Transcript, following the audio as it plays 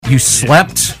You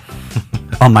slept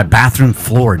on my bathroom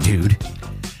floor, dude.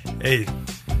 Hey,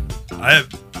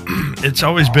 it's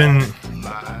always been,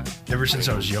 ever since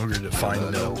I was younger, to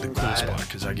find the cool spot,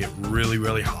 because I get really,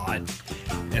 really hot.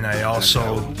 And I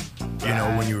also,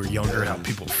 when you were younger, how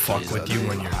people fuck with you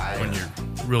when you're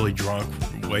really drunk,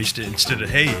 wasted, instead of,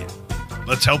 hey,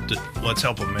 let's help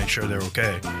them make sure they're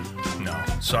okay. No.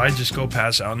 So I just go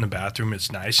pass out in the bathroom.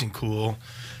 It's nice and cool.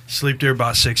 Sleep there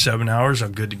about 6-7 hours.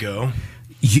 I'm good to go.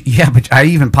 Yeah, but I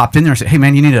even popped in there and said, hey,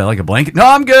 man, you need a blanket? No,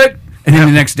 I'm good. And then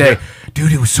the next day,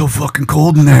 dude, it was so fucking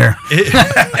cold in there.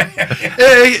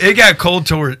 It got cold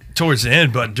towards the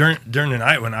end, but during the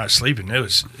night when I was sleeping, it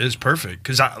was perfect.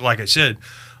 Because, like I said,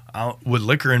 with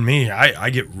liquor in me,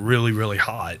 I get really, really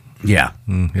hot. Yeah.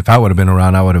 If I would have been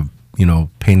around, I would have,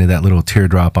 painted that little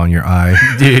teardrop on your eye.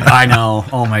 Dude, I know.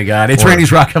 Oh, my God. It's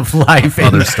Randy's Rock of Life.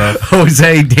 Other and stuff.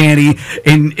 Jose, Danny.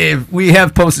 And if we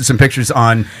have posted some pictures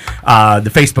on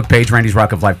the Facebook page, Randy's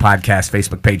Rock of Life podcast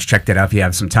Facebook page. Check that out if you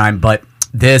have some time. But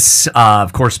this,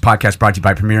 of course, podcast brought to you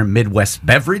by Premier Midwest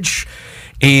Beverage.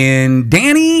 And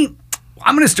Danny,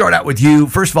 I'm going to start out with you.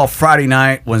 First of all, Friday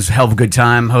night was a hell of a good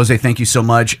time. Jose, thank you so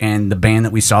much. And the band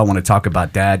that we saw, I want to talk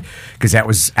about that because that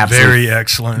was absolutely very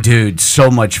excellent. Dude,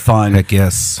 so much fun. Heck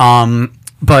yes.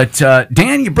 But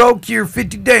Dan, you broke your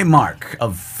 50-day mark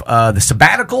of the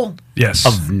sabbatical Yes.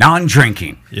 of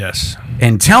non-drinking. Yes.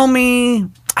 And tell me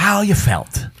how you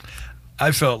felt.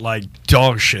 I felt like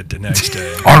dog shit the next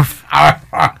day.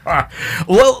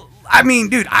 Well, I mean,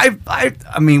 dude,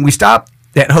 I mean, we stopped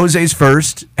at Jose's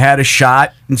first, had a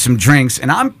shot and some drinks, and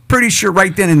I'm pretty sure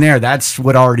right then and there, that's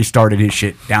what already started his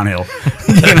shit downhill.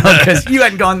 Because you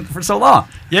hadn't gone for so long.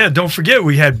 Yeah, don't forget,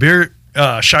 we had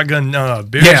shotgun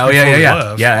beers Yeah, before we yeah.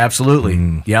 left. Yeah,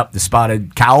 absolutely. Yep, the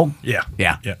spotted cow. Yeah.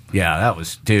 Yeah, that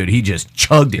was, dude, he just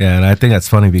chugged it. Yeah, and I think that's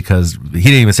funny because he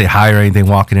didn't even say hi or anything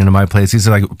walking into my place. He's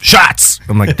like, shots!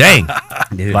 I'm like, dang.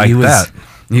 Dude, like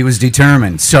he was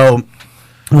determined. So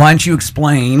why don't you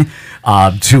explain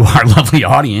to our lovely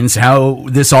audience how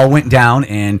this all went down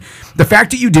and the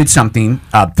fact that you did something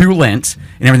through Lent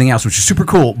and everything else, which is super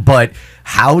cool, but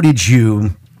how did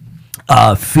you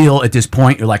feel at this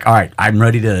point? You're like, all right, I'm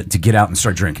ready to get out and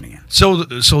start drinking again. So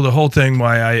the whole thing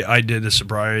why I did the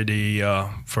sobriety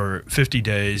for 50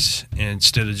 days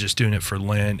instead of just doing it for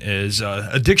Lent is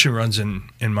addiction runs in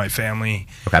my family.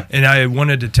 Okay. And I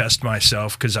wanted to test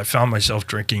myself because I found myself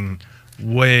drinking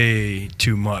way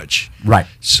too much. Right.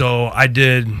 So I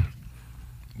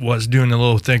was doing a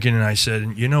little thinking, and I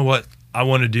said, you know what? I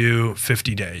want to do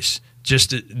 50 days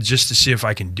just to see if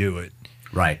I can do it.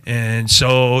 Right. And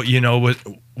so,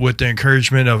 with the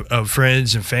encouragement of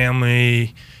friends and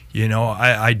family,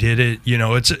 I did it.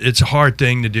 It's a hard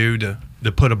thing to do to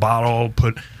put a bottle,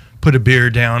 put a beer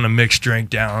down, a mixed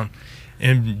drink down,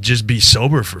 and just be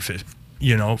sober for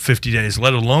 50 days,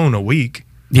 let alone a week.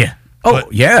 Yeah. Oh,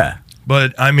 yeah.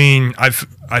 But I mean, I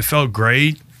felt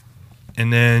great,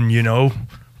 and then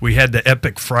we had the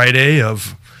epic Friday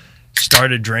of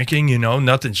started drinking.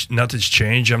 Nothing's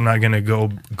changed. I'm not gonna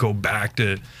go back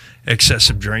to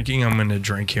excessive drinking. I'm gonna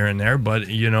drink here and there, but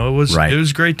it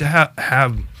was great to have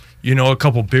a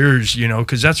couple beers.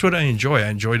 Because that's what I enjoy. I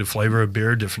enjoy the flavor of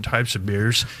beer, different types of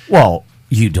beers. Well,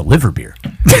 you deliver beer.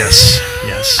 Yes.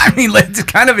 I mean, it's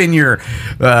kind of in your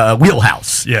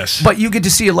wheelhouse. Yes. But you get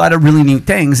to see a lot of really neat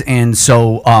things. And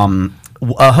so,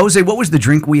 Jose, what was the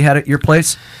drink we had at your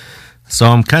place? So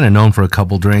I'm kind of known for a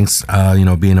couple drinks,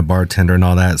 being a bartender and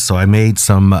all that. So I made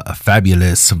some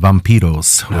fabulous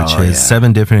vampiros, which is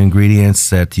 7 different ingredients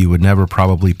that you would never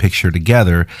probably picture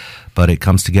together, but it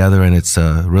comes together and it's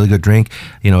a really good drink.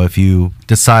 If you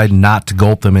decide not to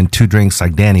gulp them in 2 drinks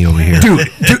like Danny over here. Dude,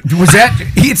 was that?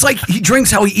 It's like he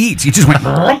drinks how he eats. He just went,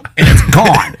 and it's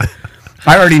gone.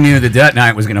 I already knew that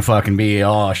night was going to fucking be,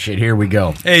 oh, shit, here we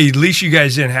go. Hey, at least you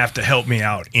guys didn't have to help me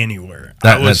out anywhere.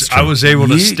 That's true. I was able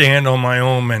to stand on my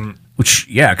own and Which,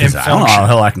 yeah, because I don't know how the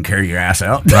hell I can carry your ass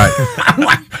out. Right. I'm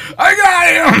like, I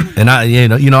got him. And I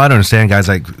don't understand guys,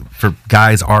 like for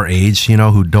guys our age,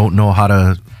 who don't know how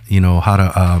to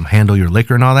handle your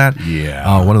liquor and all that.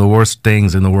 Yeah. One of the worst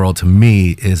things in the world to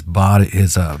me is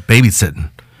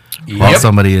babysitting while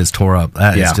somebody is tore up.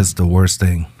 That is just the worst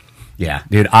thing. Yeah,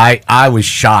 dude, I was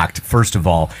shocked, first of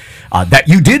all, that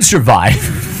you did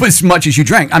survive as much as you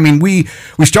drank. I mean, we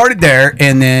started there,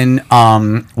 and then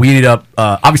we ended up,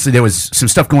 obviously there was some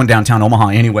stuff going downtown Omaha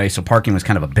anyway, so parking was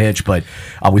kind of a bitch, but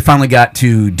we finally got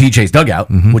to DJ's Dugout,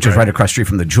 which was right across the street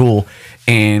from the Jewel,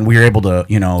 and we were able to,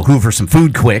 hoover some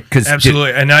food quick.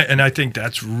 Absolutely, and I think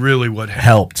that's really what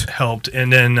helped.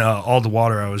 And then all the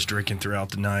water I was drinking throughout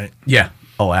the night. Yeah.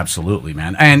 Oh, absolutely,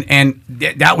 man. And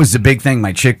that was the big thing.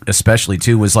 My chick, especially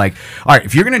too, was like, all right,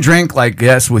 if you're gonna drink like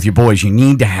this with your boys, you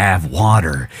need to have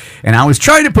water. And I was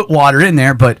trying to put water in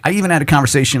there, but I even had a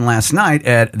conversation last night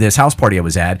at this house party I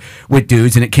was at with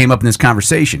dudes, and it came up in this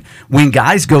conversation. When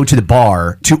guys go to the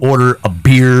bar to order a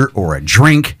beer or a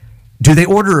drink, do they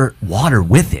order water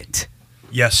with it?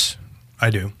 Yes, I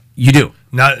do. You do.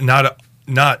 Not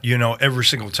every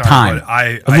single time. But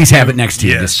I at least do, have it next to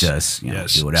you. yes, Just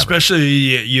do whatever.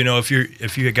 Especially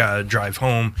if you got to drive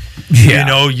home,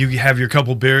 Yeah. you have your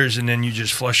couple beers and then you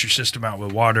just flush your system out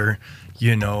with water.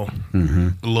 A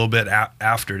little bit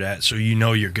after that, so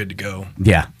you're good to go.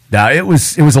 Yeah. It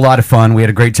was a lot of fun. We had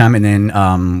a great time, and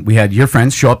then we had your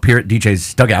friends show up here at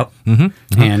DJ's Dugout, and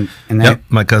then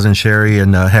my cousin Sherry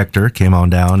and Hector came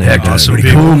on down. Hector, and,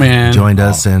 pretty cool, man. Joined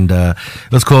us, and it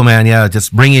was cool, man. Yeah,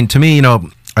 just bringing to me,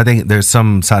 I think there's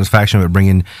some satisfaction with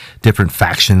bringing different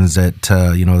factions that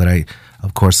that I,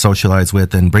 of course, socialize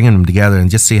with and bringing them together and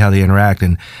just see how they interact.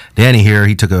 And Danny here,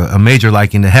 he took a major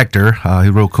liking to Hector. He's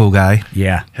a real cool guy.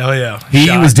 Yeah. Hell yeah.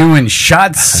 He was doing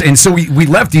shots. And so we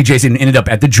left DJ's and ended up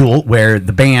at the Jewel where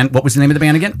the band, what was the name of the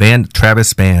band again?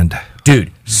 Travis Band.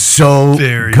 Dude, so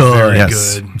very, good. Very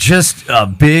good. Just a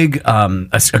big,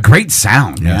 a great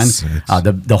sound, man. Yes,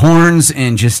 the horns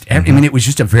and just, I mean, it was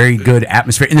just a very good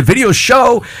atmosphere. And the video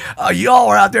show, y'all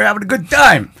were out there having a good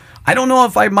time. I don't know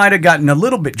if I might have gotten a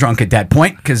little bit drunk at that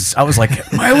point because I was like,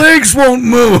 my legs won't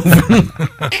move.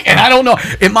 And I don't know.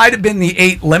 It might have been the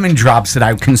 8 lemon drops that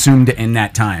I consumed in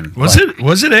that time. Was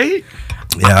it 8?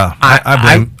 Yeah,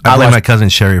 I blame my cousin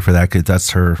Sherry for that because that's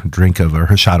her drink of or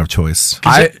her shot of choice.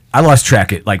 I lost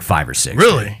track at like 5 or 6.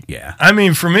 Really? Yeah. I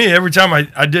mean, for me, every time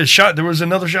I did a shot, there was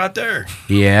another shot there.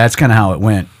 Yeah, that's kind of how it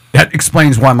went. That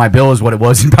explains why my bill is what it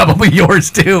was, and probably yours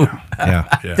too. Yeah.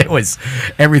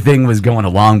 Everything was going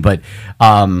along, but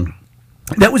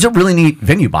that was a really neat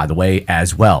venue, by the way,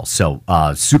 as well. So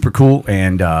super cool,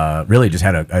 and really just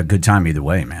had a good time either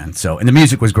way, man. So, and the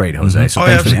music was great, Jose. So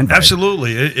thanks for the invite.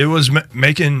 Absolutely. It was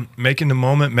making the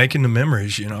moment, making the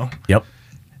memories. Yep.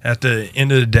 At the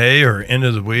end of the day or end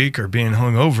of the week or being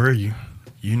hungover,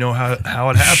 you know how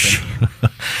it happened.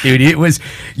 Dude, it was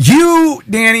you,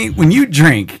 Danny, when you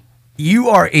drink, you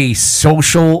are a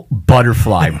social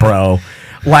butterfly, bro.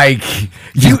 Like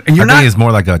you, and you're I think he's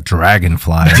more like a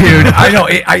dragonfly, dude. I know.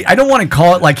 I don't want to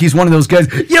call it like he's one of those guys.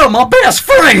 Yo, my best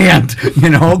friend,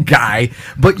 guy.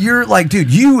 But you're like,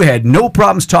 dude, you had no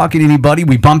problems talking to anybody.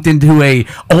 We bumped into a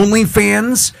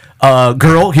OnlyFans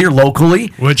girl here locally,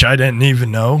 which I didn't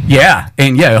even know. Yeah,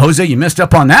 and yeah, Jose, you missed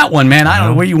up on that one, man. I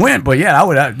don't know where you went, but yeah,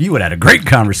 you would have had a great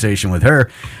conversation with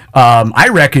her. I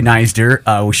recognized her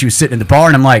when she was sitting in the bar,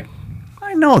 and I'm like,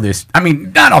 I know this. I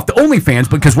mean, not off the OnlyFans,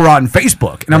 because we're on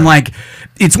Facebook, and I'm like,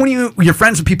 it's when you're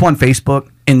friends with people on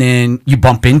Facebook, and then you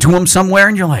bump into them somewhere,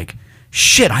 and you're like,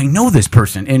 shit, I know this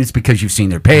person, and it's because you've seen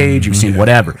their page, you've seen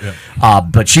whatever. Yeah.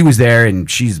 But she was there,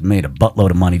 and she's made a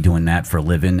buttload of money doing that for a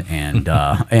living, and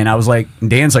and I was like,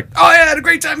 Dan's like, oh, yeah, I had a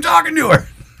great time talking to her.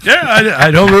 Yeah, I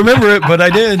don't remember it, but I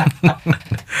did.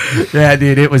 Yeah,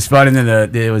 dude, it was fun. And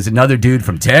then there was another dude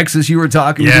from Texas you were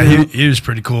talking to. Yeah, he was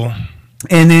pretty cool.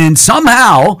 And then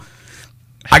somehow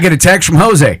I get a text from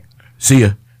Jose. See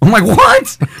ya. I'm like,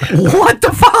 what? What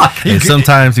the fuck? And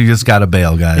sometimes you just gotta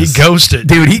bail, guys. He ghosted.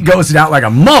 Dude, he ghosted out like a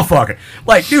motherfucker.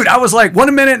 Like, dude, I was like,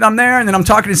 1 minute and I'm there, and then I'm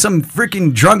talking to some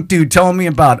freaking drunk dude telling me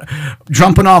about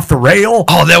jumping off the rail.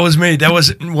 Oh, that was me. That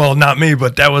was, well, not me,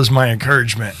 but that was my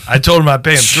encouragement. I told him I'd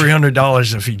pay him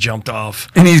 $300 if he jumped off.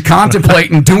 And he's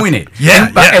contemplating doing it. Yeah,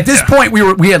 and, at this point,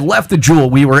 we had left the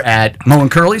Jewel. We were at Mo and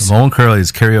Curly's. Mo and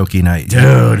Curly's karaoke night. Dude,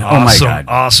 awesome, oh my God.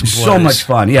 Awesome place. So much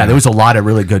fun. Yeah, there was a lot of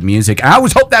really good music. I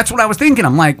always hope that's what I was thinking.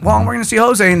 I'm like, well, we're going to see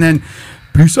Jose, and then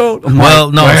peace out.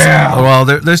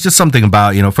 There's just something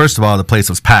about, first of all, the place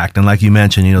was packed, and like you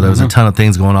mentioned, there was a ton of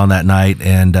things going on that night,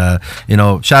 and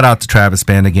shout out to Travis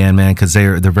Band again, man, because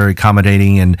they're very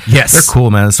accommodating, and yes, they're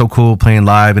cool, man. It's so cool playing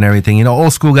live and everything.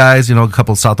 Old school guys, a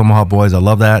couple of South Omaha boys, I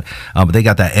love that, but they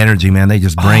got that energy, man. They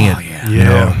just bring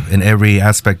in every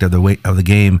aspect of the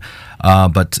game.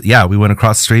 But yeah, we went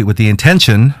across the street with the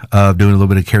intention of doing a little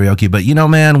bit of karaoke. But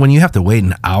man, when you have to wait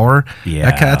an hour,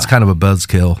 that's kind of a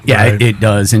buzzkill. Yeah, right? it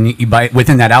does. And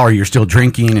within that hour, you're still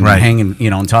drinking and hanging,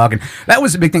 and talking. That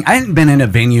was a big thing. I hadn't been in a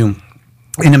venue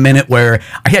in a minute where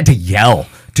I had to yell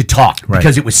to talk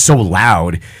because it was so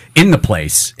loud in the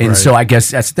place. And so I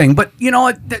guess that's the thing. But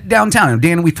downtown, and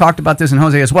Dan, we've talked about this, and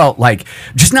Jose as well, like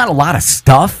just not a lot of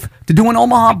stuff to do in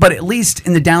Omaha, but at least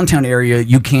in the downtown area,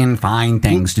 you can find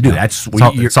things to do. That's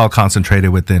it's all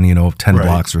concentrated within 10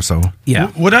 blocks or so. Yeah.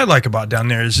 What I like about down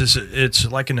there is it's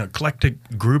like an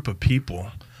eclectic group of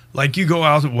people. like you go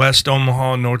out to West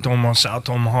Omaha, North Omaha, South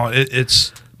Omaha,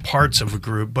 it's parts of a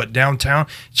group, but downtown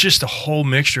it's just a whole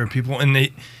mixture of people, and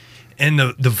the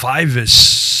vibe is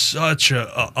such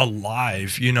a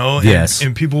alive, you know. Yes.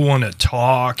 And people want to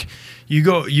talk. You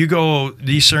go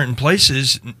these certain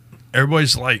places,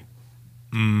 everybody's like,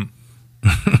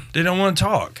 they don't want to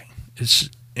talk.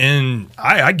 And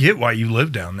I get why you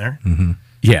live down there. Mm-hmm.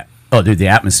 Yeah. Oh, dude, the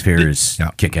atmosphere is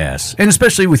kick ass. And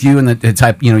especially with you and the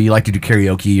type, you know, you like to do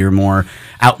karaoke, you're more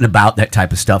out and about, that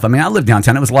type of stuff. I mean, I lived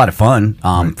downtown. It was a lot of fun,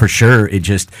 for sure. It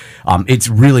just, it's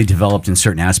really developed in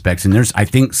certain aspects. And there's, I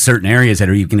think, certain areas that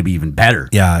are going to be even better.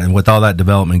 Yeah, and with all that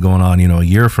development going on, you know, a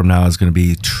year from now is going to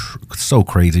be so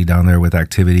crazy down there with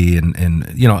activity. And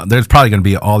you know, there's probably going to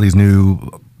be all these new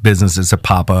businesses to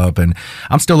pop up, and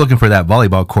I'm still looking for that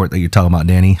volleyball court that you're talking about,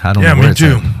 Danny. I don't know where me it's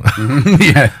too. at.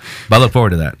 Yeah. But I look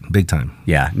forward to that big time.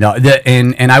 Yeah, no,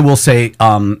 and I will say,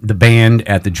 the band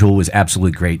at the Jewel was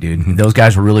absolutely great, dude. Mm-hmm. Those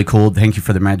guys were really cool. Thank you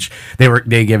for the match.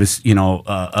 They gave us, you know,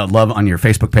 a love on your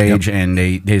Facebook page, and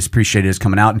they just appreciated us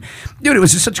coming out. And, dude, it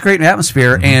was just such a great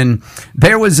atmosphere. Mm-hmm. And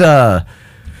there was I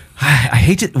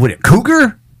hate it. What it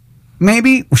cougar?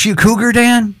 Maybe was she a cougar,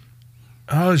 Dan?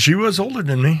 Oh, she was older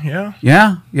than me. Yeah.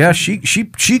 Yeah. She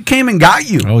came and got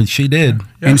you Oh, she did.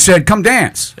 and said, "Come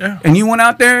dance." Yeah. And you went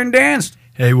out there and danced.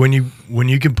 Hey, when you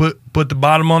can put the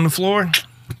bottom on the floor,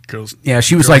 girls. Yeah,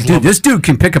 she was girls like, "Dude, love this dude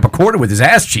can pick up a quarter with his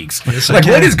ass cheeks." Yes, I Like,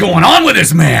 can. what is going on with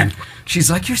this man? She's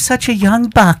like, "You're such a young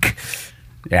buck."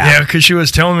 Yeah, because she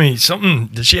was telling me something.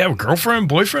 Did she have a girlfriend,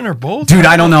 boyfriend, or both? Dude,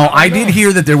 I don't know. I did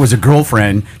hear that there was a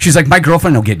girlfriend. She's like, "My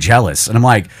girlfriend will get jealous," and I'm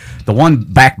like, "The one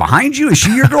back behind you, is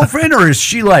she your girlfriend, or is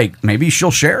she like maybe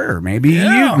she'll share her? Maybe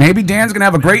maybe Dan's gonna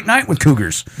have a great night with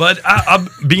cougars." But I'll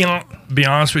be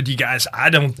honest with you guys.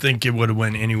 I don't think it would have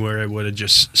went anywhere. It would have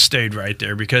just stayed right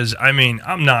there because I mean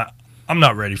I'm not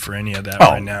ready for any of that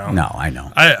right now. No, I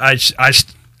know. I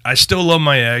still love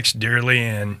my ex dearly,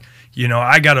 and you know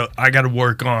I gotta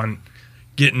work on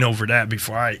getting over that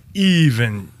before I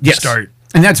even start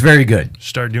and that's very good.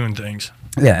 doing things.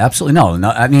 Yeah, absolutely. No,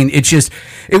 I mean,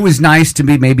 it was nice to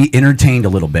be maybe entertained a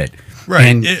little bit, Right.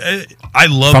 And I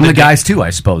love from the guys too, I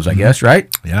suppose. I guess, right?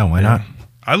 Yeah, why not?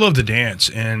 I love to dance,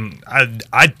 and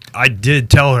I did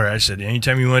tell her. I said,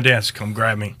 anytime you want to dance, come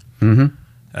grab me. Mm-hmm.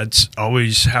 That's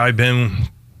always how I've been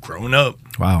growing up.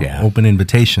 Wow, Yeah. open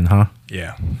invitation, huh?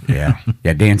 Yeah. Yeah,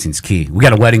 yeah. Dancing's key. We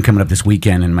got a wedding coming up this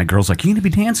weekend, and my girl's like, "You need to be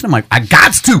dancing." I'm like, "I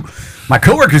got to." My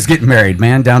coworker's getting married,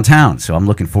 man, downtown. So I'm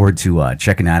looking forward to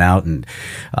checking that out, and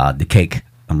the cake.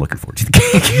 I'm looking forward to the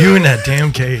cake. You and that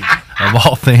damn cake. Of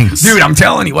all things. Dude, I'm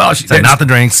telling you. Well, So not the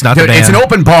drinks, not dude, the band. it's an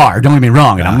open bar. Don't get me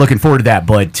wrong, and I'm looking forward to that.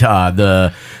 But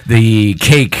the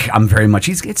cake, I'm very much.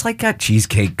 It's like got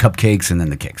cheesecake, cupcakes, and then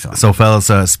the cake's on. So, fellas,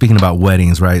 speaking about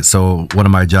weddings, right? So, one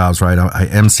of my jobs, right? I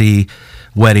MC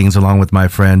weddings along with my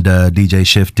friend DJ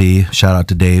Shifty. Shout out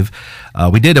to Dave.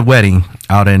 We did a wedding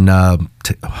out in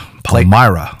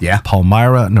Palmyra. Yeah.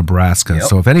 Palmyra, Nebraska. Yep.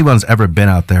 So, if anyone's ever been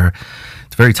out there,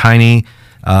 it's very tiny.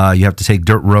 You have to take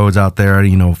dirt roads out there.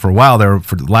 You know, for a while there,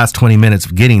 for the last 20 minutes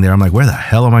of getting there, I'm like, where the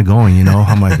hell am I going? You know,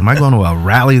 I'm like, am I going to a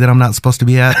rally that I'm not supposed to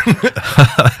be at?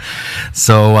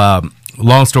 So,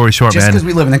 long story short, Just man. because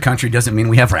we live in the country doesn't mean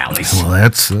we have rallies. Well,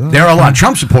 that's There are a lot of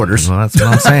Trump supporters. well, that's what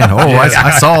I'm saying. Oh,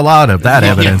 I saw a lot of that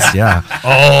evidence. Yeah.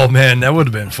 Oh, man, that would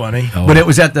have been funny. But it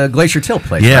was at the Glacier Till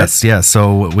place, Yes, yes.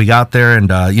 So we got there,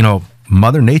 and you know,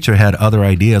 Mother Nature had other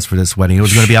ideas for this wedding. It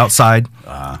was going to be outside.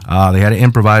 They had to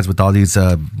improvise with all these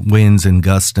winds and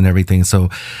gusts and everything. So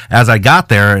as I got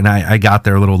there, and I got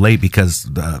there a little late because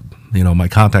you know, my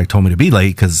contact told me to be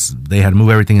late because they had to move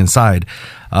everything inside.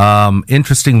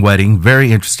 Interesting wedding,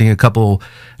 very interesting. A couple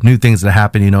new things that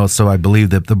happened, you know. So I believe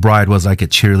that the bride was like a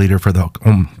cheerleader for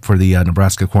the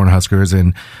Nebraska Cornhuskers,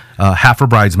 and half her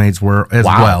bridesmaids were as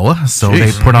well. So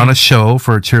Jeez. they put on a show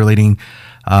for cheerleading.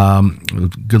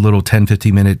 Good little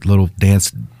 10-15 minute little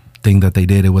dance thing that they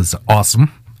did. It was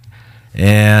awesome.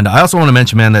 And I also want to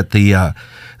mention, man, that the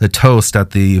toast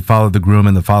that the father of the groom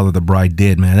and the father of the bride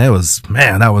did, man, that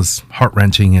was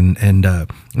heart-wrenching and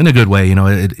in a good way. You know,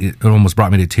 it almost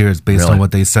brought me to tears based Really? on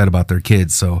what they said about their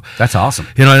kids. So That's awesome.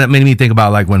 you know, that made me think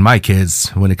about like when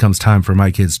it comes time for my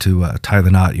kids to tie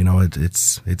the knot, you know,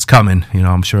 it's coming, you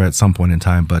know, I'm sure at some point in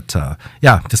time. But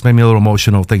yeah, just made me a little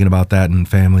emotional thinking about that and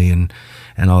family and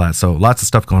all that. So lots of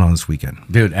stuff going on this weekend.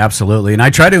 Dude, absolutely. And I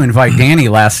tried to invite Danny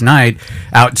last night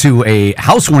out to a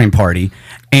housewarming party,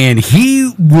 and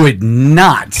he would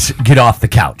not get off the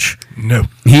couch. No.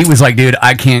 He was like, dude,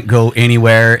 I can't go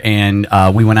anywhere. And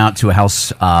we went out to a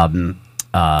house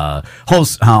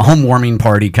home warming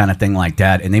party kind of thing like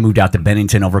that, and they moved out to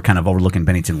Bennington, overlooking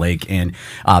Bennington Lake. And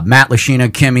Matt, Lashina,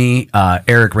 Kimmy,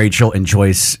 Eric, Rachel, and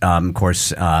Joyce, of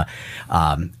course,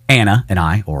 Anna and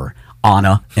I, or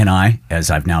Anna and I, as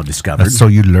I've now discovered. That's so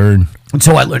you learn. And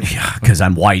so I learned, because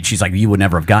I'm white. She's like, you would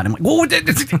never have gotten. I'm like, whoa.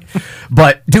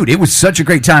 But dude, it was such a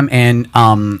great time, and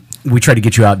we tried to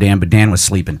get you out, Dan, but Dan was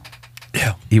sleeping.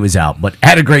 Yeah, he was out, but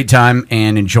had a great time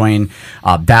and enjoying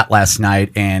that last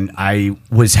night. And I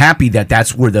was happy that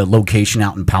that's where the location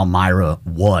out in Palmyra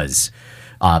was,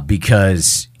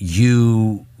 because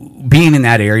you being in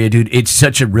that area, dude, it's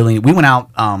such a really. We went out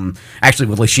actually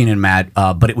with Lashina and Matt,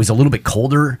 but it was a little bit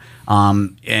colder,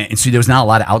 and so there was not a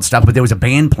lot of out stuff, but there was a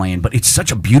band playing. But it's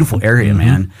such a beautiful area,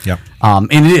 man. Yep.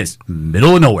 And it is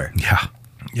middle of nowhere. Yeah.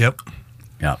 Yep.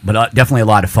 Yeah, but definitely a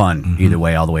lot of fun either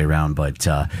way, all the way around. But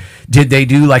did they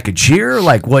do like a cheer?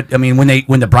 Like what? I mean,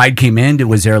 when the bride came in,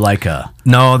 was there like a?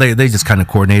 No, they just kind of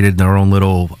coordinated their own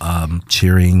little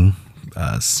cheering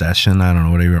session. I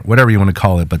don't know, whatever you want to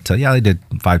call it. But yeah, they did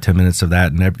 5-10 minutes of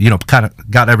that, and kind of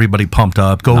got everybody pumped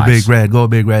up. Go Nice. Big Red, go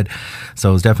Big Red.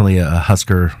 So it was definitely a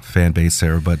Husker fan base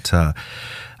there. But I'm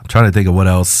trying to think of what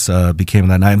else became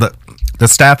that night. But the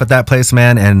staff at that place,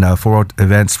 man, and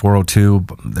Events 402,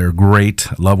 they're great.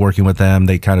 Love working with them.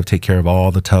 They kind of take care of all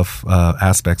the tough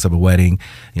aspects of a wedding.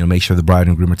 Make sure the bride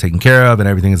and groom are taken care of and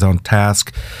everything is on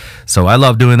task. So I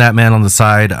love doing that, man, on the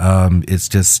side. It's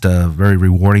just very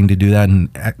rewarding to do that. And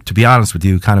to be honest with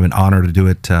you, kind of an honor to do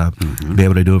it, be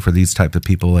able to do it for these type of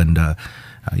people. And,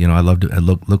 I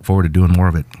look forward to doing more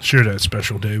of it. Share that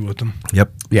special day with them.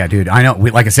 Yep. Yeah, dude. I know.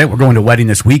 Like I said, we're going to a wedding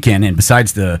this weekend, and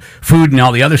besides the food and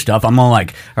all the other stuff, I'm all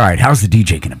like, all right, how's the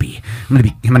DJ gonna be? I'm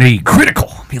gonna be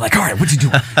critical. Be like, all right, what'd you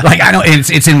do? Like, I know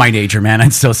it's in my nature, man.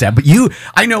 It's so sad, but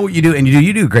I know what you do, and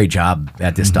you do a great job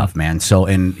at this stuff, man. So,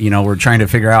 and we're trying to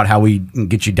figure out how we can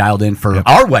get you dialed in for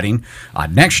our wedding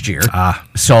next year.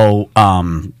 So,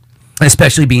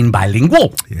 especially being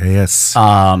bilingual. Yes.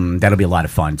 That'll be a lot of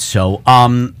fun. So,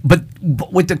 but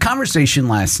with the conversation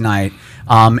last night,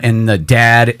 and the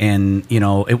dad and,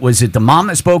 was it the mom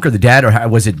that spoke or the dad, or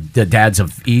was it the dads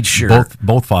of each? Or?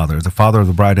 Both fathers, the father of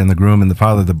the bride and the groom, and the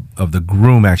father of the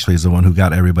groom actually is the one who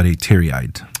got everybody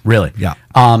teary-eyed. Really? Yeah.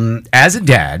 As a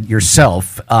dad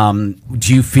yourself, do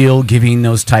you feel giving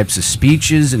those types of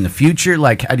speeches in the future?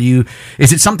 Like,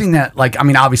 is it something that, like, I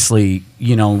mean, obviously,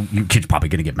 your kid's probably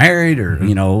going to get married or,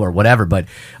 or whatever, but,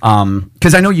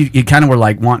 cause I know you kind of were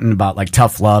like wanting about like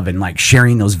tough love and like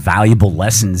sharing those valuable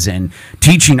lessons and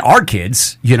teaching our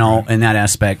kids, in that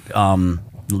aspect,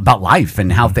 about life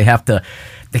and how they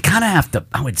kind of have to,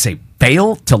 I would say,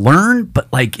 fail to learn,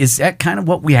 but like, is that kind of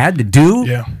what we had to do?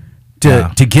 Yeah.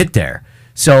 To get there.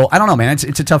 So I don't know, man.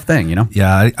 It's a tough thing,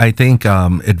 Yeah, I think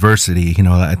adversity.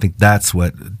 I think that's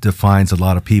what defines a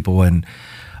lot of people, and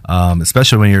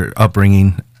especially when you're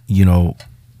upbringing.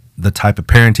 The type of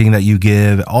parenting that you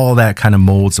give, all that kind of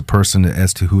molds a person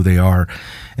as to who they are.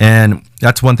 And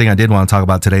that's one thing I did want to talk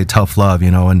about today, tough love,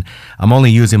 and I'm only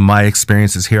using my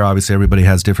experiences here. Obviously, everybody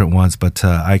has different ones, but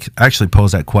I actually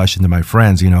posed that question to my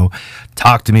friends,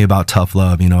 talk to me about tough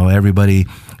love. Everybody,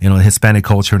 Hispanic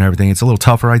culture and everything, it's a little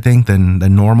tougher, I think, than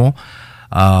normal.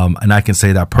 And I can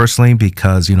say that personally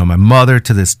because, my mother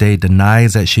to this day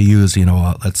denies that she used,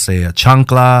 let's say a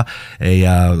chancla,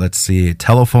 a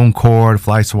telephone cord,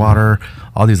 fly swatter,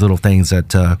 all these little things that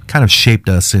kind of shaped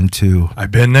us into.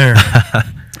 I've been there.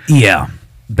 Yeah.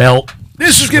 Belt.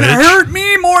 This is going to hurt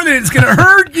me more than it's going to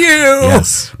hurt you.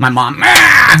 Yes. My mom,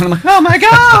 I'm like, oh my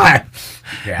God.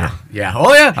 Yeah.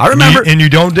 Oh, yeah. I remember. And you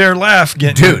don't dare laugh.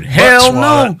 Dude, hell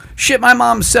no. Shit, my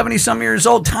mom's 70-some years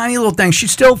old, tiny little thing. She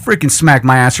still freaking smack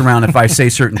my ass around if I say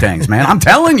certain things, man. I'm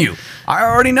telling you. I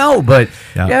already know, but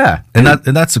yeah. And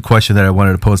that's the question that I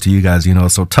wanted to pose to you guys,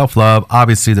 So tough love,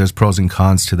 obviously there's pros and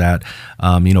cons to that.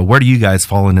 Where do you guys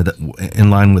fall in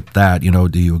line with that?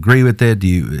 Do you agree with it?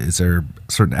 Is there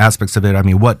certain aspects of it? I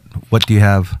mean, what do you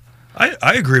have?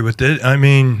 I agree with it. I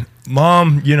mean,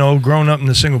 Mom, growing up in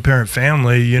a single parent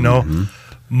family,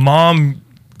 Mom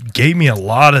gave me a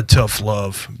lot of tough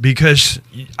love because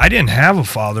I didn't have a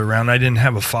father around. I didn't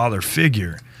have a father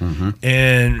figure.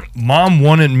 And Mom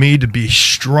wanted me to be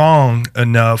strong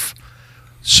enough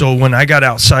so when I got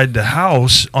outside the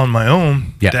house on my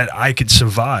own, that I could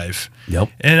survive. Yep.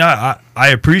 And I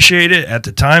appreciate it. At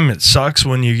the time, it sucks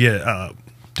when you get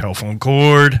telephone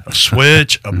cord, a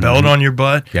switch, a belt on your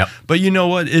butt. Yep. But you know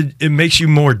what? It makes you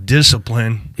more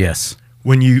disciplined. Yes.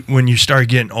 When you start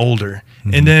getting older.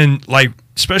 And then, like,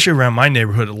 especially around my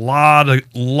neighborhood, a lot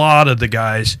of the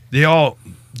guys, they're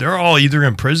all either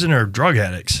in prison or drug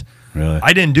addicts. Really?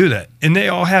 I didn't do that. And they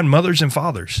all had mothers and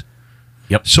fathers.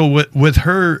 Yep. So with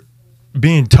her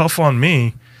being tough on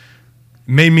me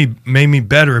made me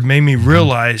better. It made me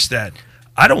realize that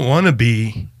I don't want to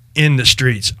be in the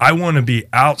streets. I want to be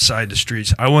outside the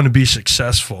streets. I want to be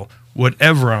successful,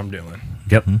 whatever I'm doing.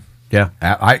 Yep. Yeah,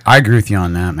 I agree with you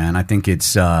on that, man. I think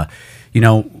it's, and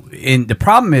the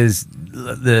problem is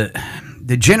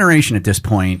the generation at this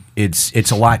point,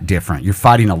 it's a lot different. You're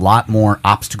fighting a lot more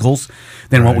obstacles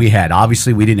than what we had.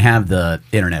 Obviously, we didn't have the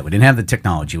internet. We didn't have the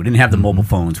technology. We didn't have the mobile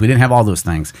phones. We didn't have all those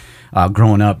things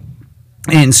growing up.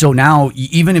 And so now,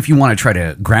 even if you want to try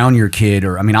to ground your kid,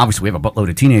 or, I mean, obviously we have a buttload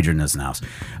of teenagers in this house,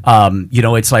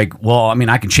 it's like, well, I mean,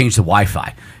 I can change the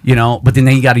Wi-Fi, but then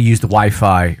you got to use the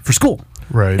Wi-Fi for school.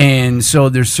 Right. And so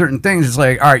there's certain things, it's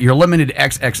like, all right, you're limited to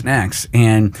X, X, and X.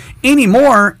 And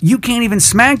anymore, you can't even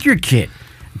smack your kid.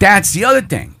 That's the other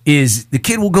thing, is the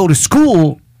kid will go to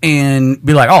school and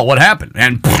be like, oh, what happened?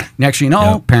 And next you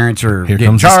know, parents are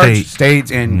getting charged,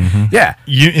 states, and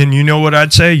You know what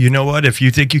I'd say? You know what? If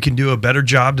you think you can do a better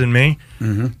job than me,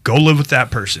 go live with that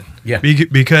person. Yeah.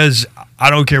 Because I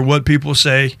don't care what people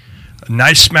say, a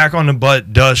nice smack on the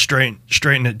butt does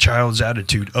straighten a child's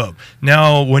attitude up.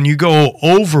 Now, when you go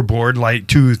overboard like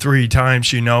 2-3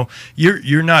 times,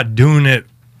 you're not doing it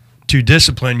to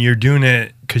discipline. You're doing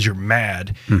it because you're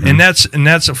mad, and that's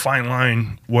a fine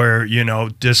line where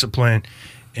discipline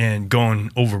and going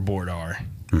overboard are.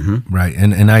 Right,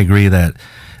 and I agree that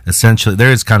essentially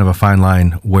there is kind of a fine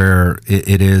line where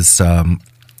it is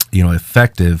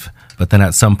effective, but then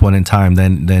at some point in time,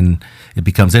 then it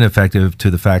becomes ineffective to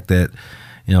the fact that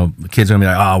kids are gonna be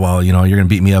like, oh well, you're gonna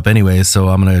beat me up anyway, so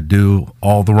I'm gonna do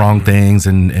all the wrong things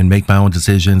and make my own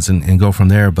decisions and go from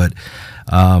there. But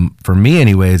for me,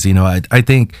 anyways, I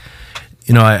think.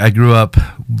 I grew up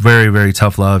very, very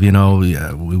tough love.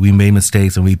 We made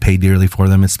mistakes and we paid dearly for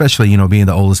them, especially, being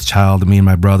the oldest child, me and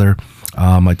my brother,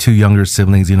 my 2 younger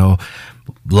siblings,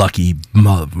 lucky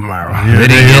mother. They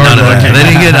didn't get none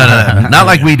of that. Not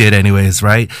like we did anyways,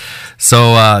 right?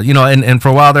 So, and for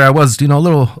a while there, I was, a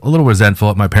little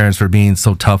resentful at my parents for being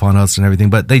so tough on us and everything,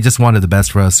 but they just wanted the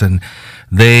best for us, and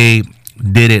they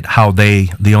did it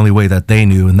the only way that they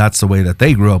knew, and that's the way that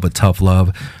they grew up with tough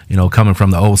love, coming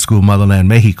from the old school motherland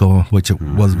Mexico, which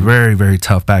was very, very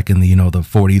tough back in the, the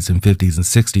 40s and 50s and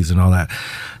 60s and all that.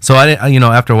 So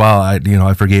after a while,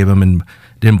 I forgave them and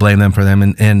didn't blame them for them.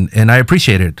 And I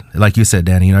appreciate it. Like you said,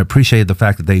 Danny, I appreciate the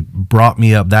fact that they brought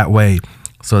me up that way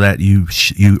so that you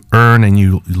earn and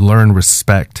you learn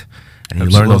respect and you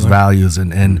learn those values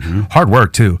and hard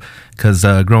work too. Because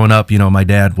growing up, my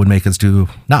dad would make us do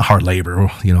not hard labor,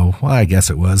 well, I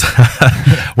guess it was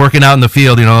working out in the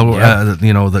field, the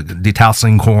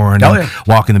detouseling corn,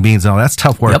 walking the beans and all. That's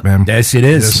tough work, man. Yes, it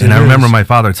is. And I remember my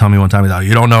father telling me one time,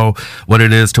 you don't know what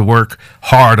it is to work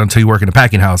hard until you work in a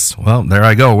packing house. Well, there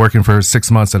I go, working for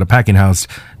 6 months at a packing house,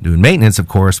 doing maintenance, of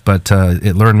course, but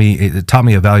it taught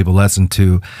me a valuable lesson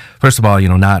to, first of all,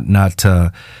 not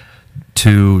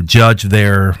to judge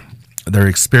their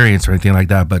experience or anything like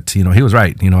that, but he was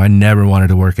right. I never wanted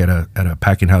to work at a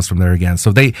packing house from there again.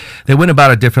 So they went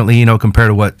about it differently, compared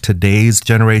to what today's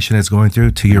generation is going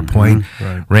through. To your point,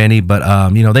 right, Randy,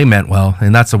 but they meant well,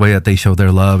 and that's the way that they show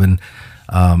their love. And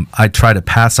I try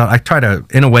to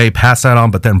in a way pass that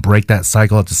on, but then break that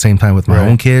cycle at the same time with my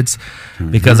own kids,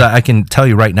 because I can tell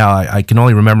you right now, I can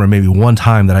only remember maybe one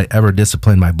time that I ever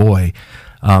disciplined my boy.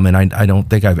 And I don't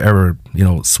think I've ever,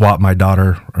 swapped my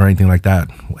daughter or anything like that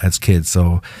as kids.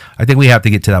 So I think we have to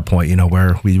get to that point,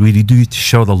 where we do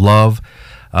show the love,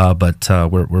 but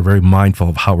we're very mindful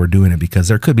of how we're doing it, because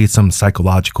there could be some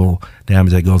psychological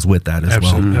damage that goes with that as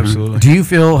well. Absolutely. Do you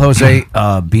feel, Jose,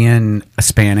 being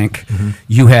Hispanic,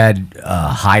 you had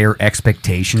higher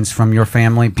expectations from your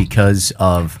family because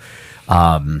of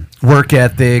work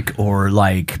ethic, or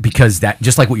because that,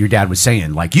 just like what your dad was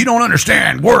saying, you don't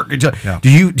understand work? Yeah.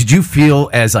 Did you feel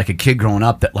as a kid growing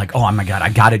up that oh my God, I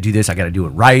got to do this, I got to do it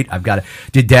right,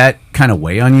 did that kind of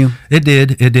weigh on you? It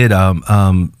did.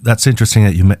 That's interesting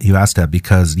that you asked that,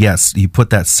 because yes, you put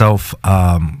that self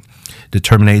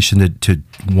determination to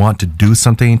want to do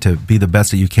something, to be the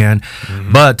best that you can.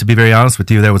 But to be very honest with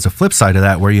you, there was a flip side of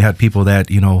that, where you had people that,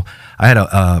 I had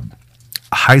a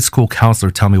high school counselor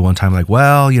tell me one time,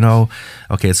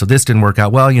 okay, so this didn't work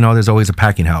out. Well, there's always a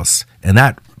packing house. And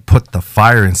that put the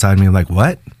fire inside me. I'm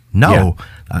what? No,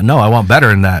 no, I want better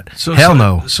than that. Hell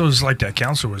no. So it's like that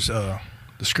counselor was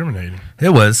discriminating. It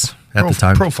was at the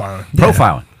time. Profiling. Yeah.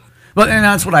 Profiling. Well, and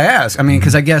that's what I asked.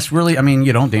 because I guess really,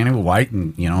 Danny was white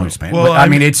and, Hispanic. Well,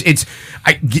 but, it's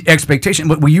expectation.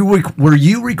 But were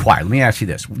you required, let me ask you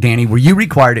this, Danny, were you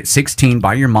required at 16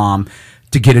 by your mom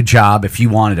to get a job if you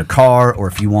wanted a car or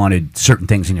if you wanted certain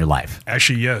things in your life?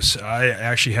 Actually, yes. I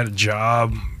actually had a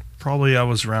job probably I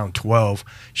was around 12.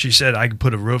 She said, I can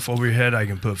put a roof over your head, I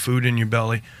can put food in your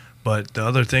belly, but the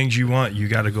other things you want, you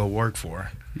got to go work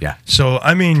for. Yeah. So,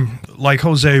 I mean, like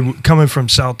Jose, coming from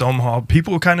South Omaha,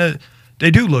 people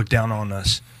they do look down on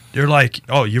us. They're like,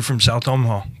 oh, you're from South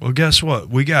Omaha. Well, guess what?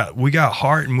 We got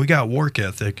heart and we got work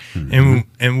ethic, and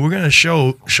we're going to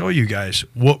show you guys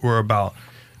what we're about.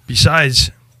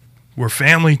 Besides, we're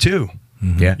family too.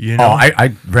 Yeah. You know? Oh,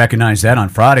 I recognized that on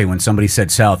Friday when somebody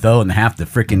said South O and half the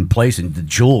freaking place and the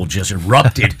jewel just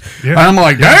erupted. Yeah. And I'm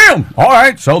like, damn, all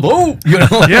right, South O. You know?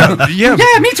 Yeah.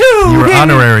 Yeah, me too. You were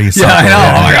honorary. Yeah, I know.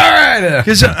 Yeah. I'm like, all right.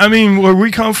 Because, I mean, where we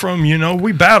come from,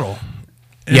 we battle.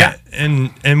 Yeah.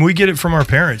 And we get it from our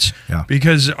parents. Yeah.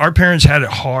 Because our parents had it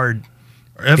hard,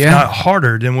 if not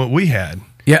harder than what we had.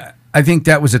 Yeah, I think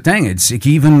that was the thing. It's like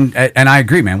even, and I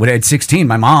agree, man. At 16,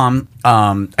 my mom,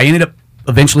 I ended up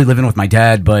eventually living with my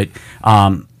dad, but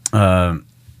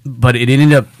it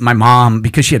ended up my mom,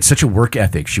 because she had such a work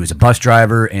ethic. She was a bus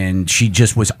driver, and she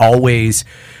just was always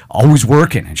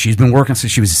working, and she's been working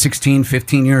since she was 16,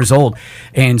 15 years old.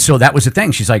 And so that was the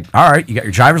thing. She's like, all right, you got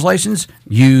your driver's license,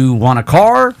 you want a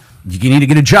car, you need to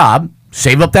get a job,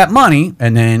 save up that money,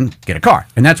 and then get a car.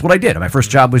 And that's what I did. My first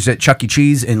job was at Chuck E.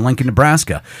 Cheese in Lincoln,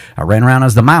 Nebraska. I ran around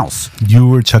as the mouse. You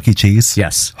were Chuck E. Cheese?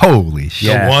 Yes. Holy shit.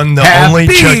 Yeah. The one, the Happy only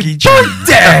Chuck E. Cheese.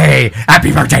 Birthday!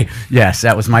 Happy birthday! Yes,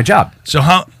 that was my job. So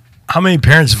how many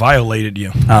parents violated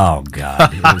you? Oh,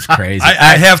 God. It was crazy.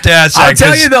 I have to ask that. I'll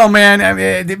tell you, though, man, I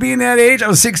mean, being that age, I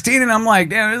was 16, and I'm like,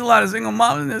 damn, there's a lot of single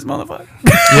moms in this motherfucker.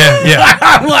 Yeah.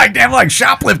 I'm like, damn, like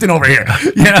shoplifting over here.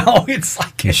 You know, it's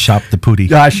like. You shopped the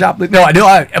pootie. I shoplift. No, I do.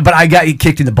 But I got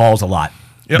kicked in the balls a lot.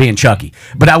 Yep. Being Chucky.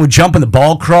 But I would jump in the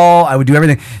ball crawl. I would do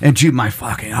everything. And dude,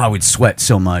 I would sweat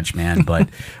so much, man. But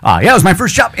yeah, it was my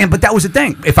first job. But that was the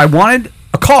thing. If I wanted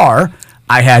a car,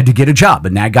 I had to get a job.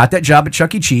 And I got that job at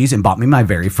Chuck E. Cheese and bought me my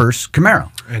very first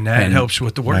Camaro. And that helps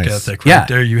with the work ethic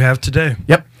there you have today.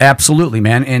 Yep, absolutely,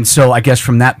 man. And so I guess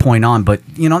from that point on, but,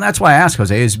 that's why I asked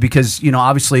Jose, is because,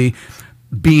 obviously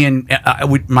being a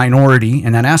minority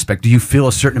in that aspect, do you feel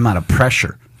a certain amount of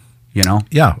pressure,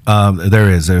 Yeah,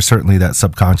 there's certainly that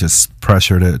subconscious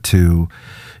pressure to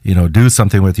do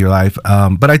something with your life.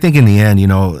 But I think in the end,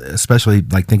 especially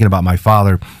like thinking about my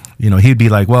father, he'd be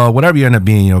like, well, whatever you end up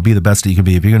being, be the best that you can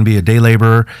be. If you're going to be a day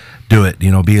laborer, do it,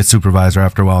 be a supervisor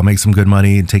after a while, make some good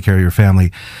money and take care of your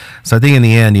family. So I think in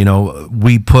the end,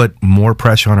 we put more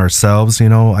pressure on ourselves,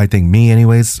 I think me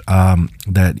anyways,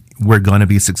 that we're going to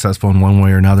be successful in one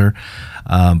way or another.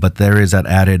 But there is that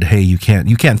added, hey, you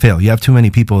can't fail. You have too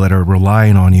many people that are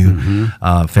relying on you,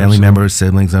 family members,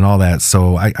 siblings, and all that.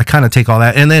 So I kind of take all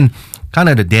that. And then kind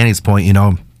of to Danny's point,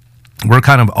 we're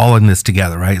kind of all in this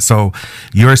together, right? So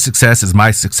your success is my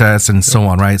success and so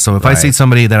on, right? So if I see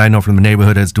somebody that I know from the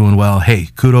neighborhood that's doing well, hey,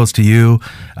 kudos to you.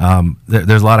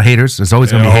 There's a lot of haters. There's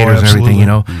always going to be haters and everything,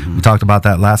 We talked about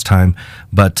that last time.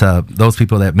 But those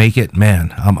people that make it,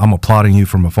 man, I'm applauding you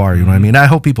from afar, you know what I mean? I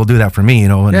hope people do that for me,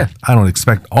 and I don't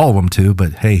expect all of them to,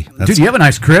 but hey. Dude, you have a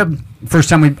nice crib. First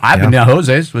time I've been down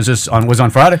Jose's was on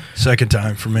Friday. Second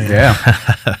time for me. Yeah,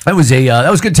 that was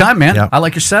a good time, man. Yeah. I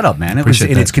like your setup, man.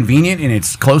 It's convenient and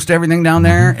it's close to everything down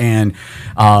there. And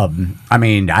I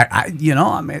mean,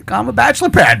 I'm a bachelor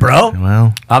pad, bro.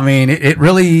 Well, I mean, it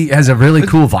really has a really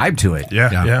cool vibe to it.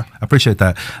 Yeah. I appreciate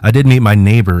that. I did meet my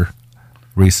neighbor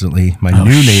recently, my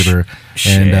new neighbor,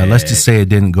 and let's just say it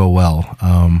didn't go well.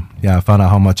 I found out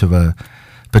how much of a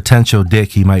potential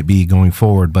dick he might be going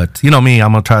forward, but me,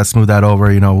 I'm gonna try to smooth that over.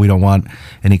 We don't want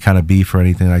any kind of beef or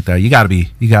anything like that. You gotta be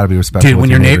respectful, dude. When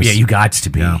your you're neighbor, you got to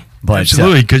be. Yeah. But,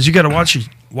 absolutely, because you got to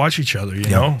watch each other. You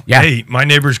know, Yeah. Hey, my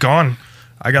neighbor's gone.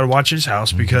 I got to watch his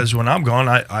house because when I'm gone,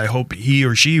 I hope he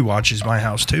or she watches my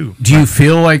house too. Do you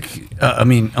feel like? Let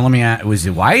me ask. Was he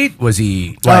white? Was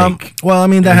he like? Well, I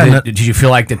mean, did you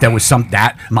feel like that was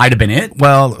that might have been it?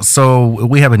 Well, so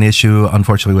we have an issue,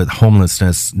 unfortunately, with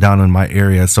homelessness down in my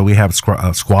area. So we have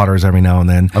squatters every now and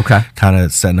then. Okay. Kind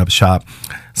of setting up shop.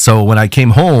 So when I came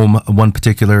home one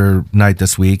particular night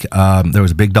this week, there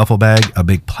was a big duffel bag, a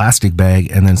big plastic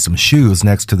bag, and then some shoes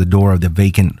next to the door of the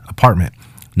vacant apartment.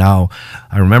 Now,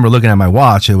 I remember looking at my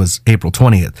watch, it was April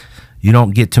 20th. You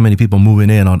don't get too many people moving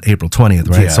in on April 20th,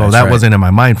 right? Yeah, so that wasn't in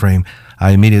my mind frame.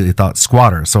 I immediately thought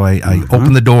squatter. So I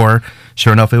opened the door.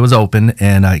 Sure enough, it was open,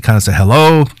 and I kind of said,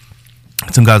 hello.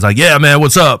 some guy's like, yeah, man,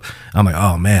 what's up? I'm like,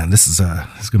 oh, man, this is going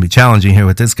to be challenging here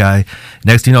with this guy.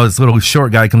 Next thing you know, this little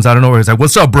short guy comes out of nowhere. He's like,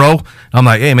 what's up, bro? I'm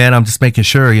like, hey, man, I'm just making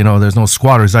sure, there's no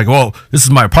squatters. He's like, well, this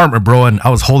is my apartment, bro. And I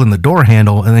was holding the door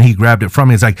handle, and then he grabbed it from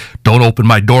me. He's like, don't open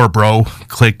my door, bro.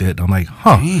 Clicked it. I'm like,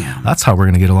 Damn. That's how we're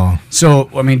going to get along. So,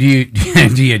 I mean, do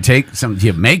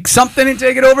you make something and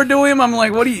take it over to him? I'm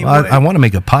like, what do you... Well, I want to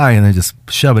make a pie and then just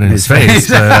shove it in his face.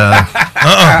 But,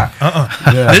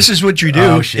 Yeah. This is what you do: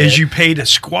 Oh, shit. is you paid a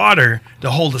squatter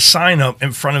to hold a sign up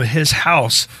in front of his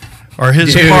house or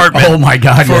his Dude, apartment. oh my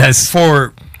God, for, yes.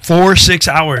 for 4 or 6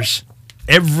 hours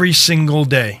every single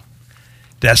day.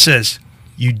 That says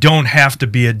you don't have to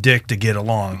be a dick to get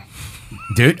along.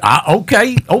 Dude,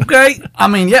 okay. I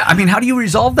mean, yeah. I mean, how do you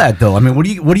resolve that, though? I mean, what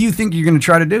do you think you're going to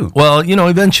try to do? well,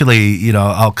 eventually,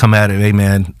 I'll come at it. Hey,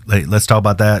 man, let's talk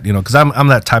about that. Because I'm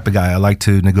that type of guy. I like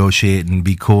to negotiate and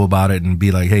be cool about it and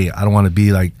be like, hey, I don't want to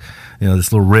be like,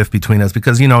 this little rift between us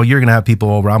because, you're going to have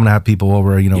people over. I'm going to have people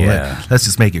over. Yeah. Let's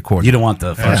just make it cordial. You don't want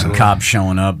the fucking cops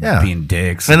showing up being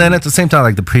dicks. And then at the same time,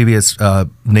 like the previous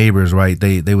neighbors, right,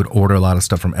 they would order a lot of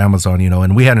stuff from Amazon,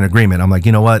 and we had an agreement. I'm like,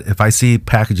 you know what? If I see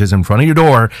packages in front of your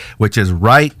door, which is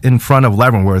right in front of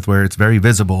Leavenworth where it's very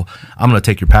visible, I'm going to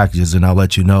take your packages and I'll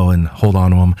let you know and hold on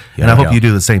to them. Yeah, and I hope you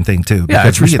do the same thing too. Yeah,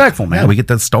 it's respectful, man. Yeah, we get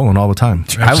that stolen all the time.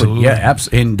 Absolutely.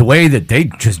 And the way that they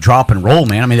just drop and roll,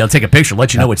 man. I mean, they'll take a picture,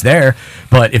 let you know it's there,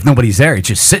 but if nobody's there, it's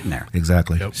just sitting there.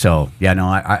 Exactly. So, yeah, no,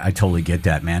 I totally get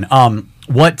that, man.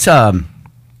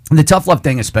 The tough love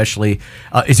thing especially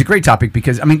is a great topic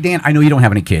because, I mean, Dan, I know you don't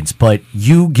have any kids, but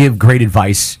you give great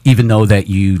advice even though that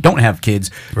you don't have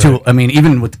kids. Right.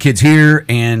 Even with the kids here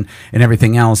and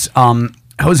everything else.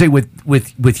 Jose,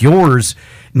 with yours,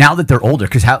 now that they're older,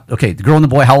 because the girl and the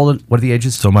boy, how old? What are the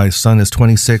ages? So my son is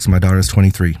 26, my daughter is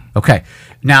 23. Okay,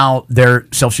 now they're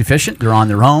self-sufficient. They're on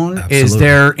their own. Absolutely. Is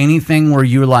there anything where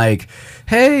you're like,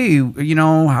 hey,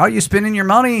 how are you spending your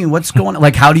money? What's going on?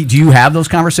 Like, do you have those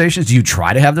conversations? Do you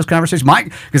try to have those conversations?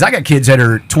 Because I got kids that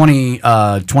are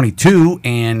 22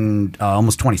 and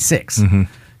almost 26. Mm-hmm.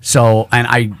 So, and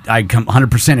I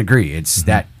 100% agree. It's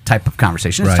that type of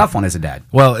conversation. It's a tough one as a dad.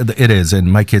 Well, it is.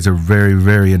 And my kids are very,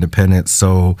 very independent.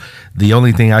 So the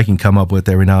only thing I can come up with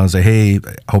every now and then is, hey,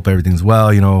 I hope everything's well.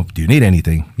 Do you need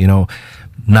anything?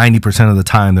 90% of the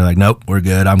time they're like, nope, we're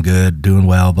good. I'm good. Doing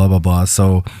well, blah, blah, blah.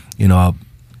 So,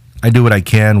 I do what I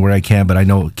can where I can, but I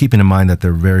know, keeping in mind that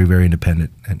they're very, very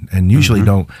independent and usually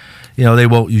don't, they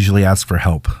won't usually ask for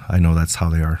help. I know that's how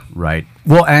they are. Right.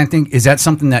 Well, and I think, is that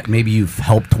something that maybe you've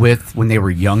helped with when they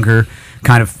were younger,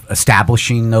 kind of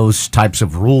establishing those types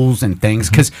of rules and things?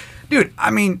 Because, dude, I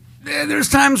mean, there's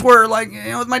times where, like,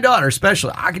 with my daughter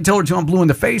especially, I can tell her till I'm blue in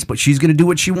the face, but she's going to do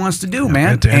what she wants to do,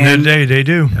 man. At the end of the day, they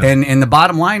do. And the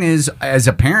bottom line is, as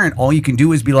a parent, all you can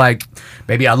do is be like,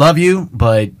 baby, I love you,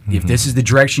 but if this is the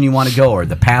direction you want to go or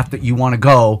the path that you want to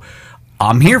go,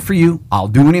 I'm here for you. I'll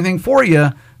do anything for you,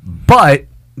 but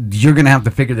you're going to have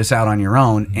to figure this out on your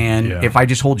own. And if I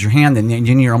just hold your hand, then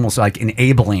you're almost like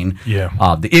enabling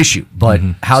the issue. But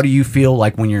how do you feel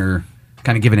like when you're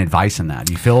kind of giving advice on that?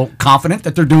 Do you feel confident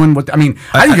that they're doing what? I mean,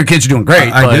 I think your kids are doing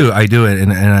great. I do it,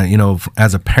 and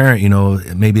as a parent,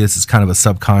 maybe this is kind of a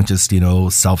subconscious,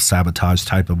 self-sabotage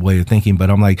type of way of thinking.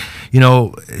 But I'm like,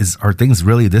 are things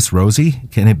really this rosy?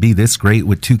 Can it be this great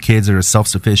with 2 kids that are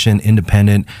self-sufficient,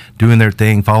 independent, doing their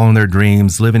thing, following their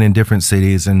dreams, living in different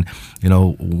cities? And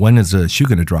when is a shoe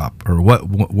going to drop, or what?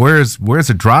 Where's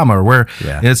the drama? Or where?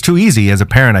 Yeah. It's too easy as a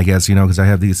parent, I guess. Because I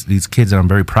have these kids that I'm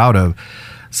very proud of.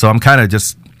 So I'm kind of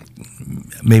just,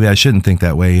 maybe I shouldn't think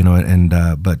that way,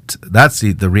 but that's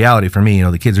the reality for me.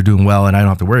 The kids are doing well and I don't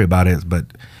have to worry about it. But,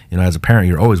 as a parent,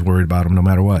 you're always worried about them no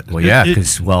matter what. Well, yeah,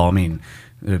 because,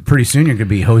 pretty soon you're going to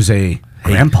be Jose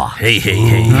Grandpa. Hey.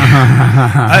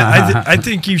 I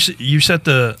think you set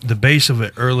the base of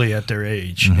it early at their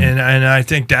age. Mm-hmm. And I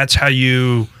think that's how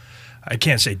you, I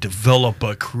can't say develop,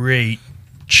 but create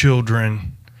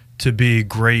children to be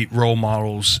great role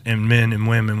models in men and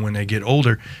women when they get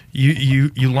older. You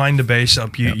line the base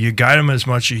up. You guide them as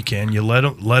much as you can. You let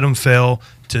them fail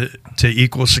to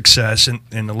equal success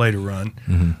in the later run.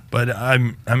 Mm-hmm. But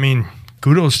I mean,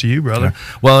 kudos to you, brother.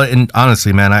 Yeah. Well, and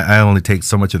honestly, man, I only take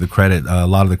so much of the credit. A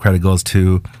lot of the credit goes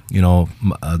to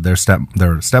their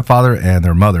stepfather and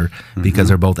their mother, because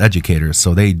they're both educators.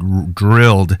 So they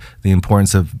drilled the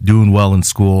importance of doing well in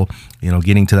school,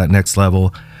 getting to that next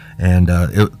level, and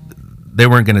they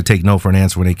weren't going to take no for an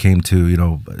answer when it came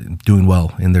to doing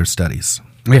well in their studies.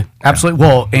 Yeah, absolutely.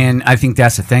 Well, and I think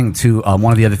that's the thing too.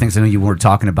 One of the other things I know you were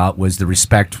talking about was the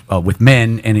respect with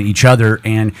men and each other.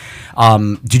 And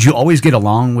did you always get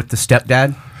along with the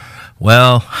stepdad?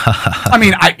 Well, I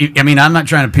mean, I'm not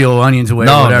trying to peel onions away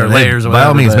or whatever, layers or by whatever.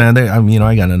 all means, man.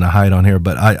 I got nothing to hide on here,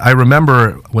 but I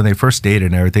remember when they first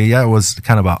dated and everything. Yeah, it was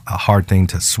kind of a hard thing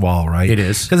to swallow, right? It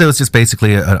is. Because it was just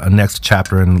basically a next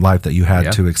chapter in life that you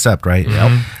had to accept, right?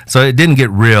 Yep. So it didn't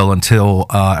get real until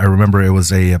I remember it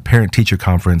was a parent-teacher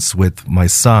conference with my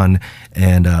son,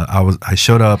 and I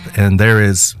showed up, and there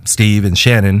is Steve and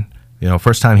Shannon.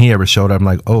 First time he ever showed up, I'm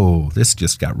like, oh, this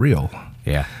just got real.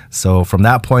 Yeah. So from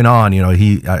that point on,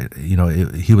 he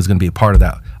was going to be a part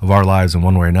of our lives in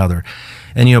one way or another.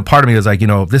 And, part of me was like,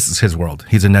 this is his world.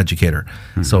 He's an educator.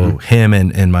 Mm-hmm. So him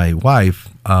and my wife,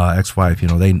 ex-wife,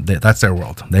 they that's their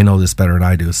world. They know this better than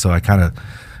I do. So I kind of,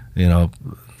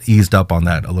 eased up on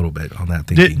that a little bit, on that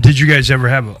thinking. Did you guys ever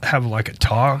have like a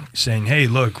talk saying, hey,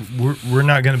 look, we're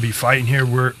not going to be fighting here.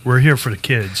 We're here for the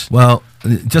kids. Well,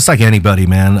 just like anybody,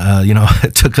 man,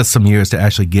 it took us some years to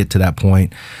actually get to that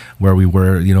point where we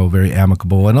were, very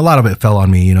amicable. And a lot of it fell on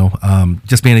me,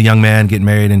 just being a young man, getting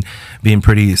married and being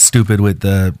pretty stupid with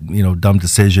the, dumb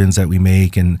decisions that we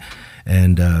make and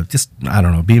just, I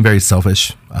don't know, being very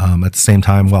selfish at the same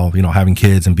time while, having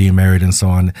kids and being married and so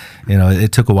on.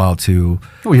 It took a while to...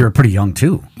 Well, you were pretty young,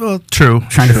 too. Well, true.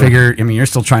 Trying to figure... you're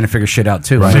still trying to figure shit out,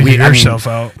 too. Right. Figure yourself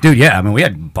out. Dude, yeah.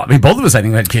 Both of us, I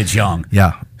think, had kids young.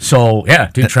 Yeah. So,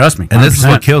 yeah, dude, trust me. 100%. And this is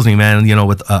what kills me, man,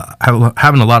 with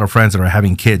having a lot of friends that are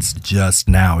having kids just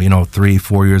now,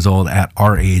 3-4 years old at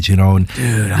our age, and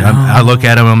dude, I look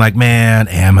at them and I'm like, man,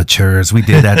 amateurs. We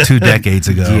did that 2 decades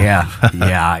ago.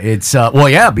 Yeah. It's,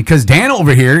 because Dan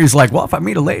over here is like, well, if I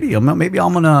meet a lady, maybe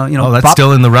I'm going to, Oh, that's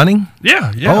still in the running?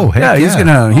 Yeah. Oh, heck he's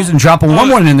gonna drop a warm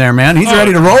one in there, man. He's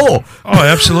ready to roll. Oh,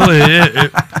 absolutely.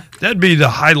 That'd be the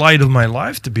highlight of my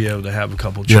life to be able to have a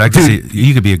couple children. Dude, I could see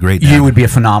you could be a great dad. You would be a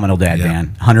phenomenal dad,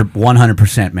 Dan.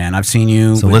 100%, man. I've seen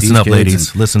you. So with listen these up, kids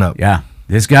ladies. Listen up. Yeah,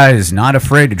 this guy is not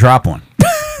afraid to drop one.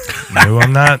 No,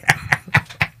 I'm not.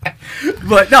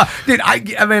 But no, dude, I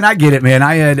get it, man.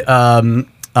 I had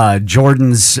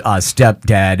Jordan's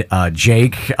stepdad,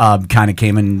 Jake, kind of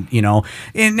came in,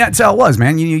 and that's how it was,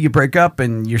 man. You break up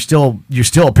and you're still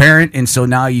a parent, and so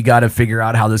now you got to figure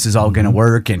out how this is all going to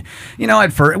work. And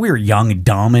at first we were young and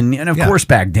dumb, and of course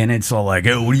back then it's all like,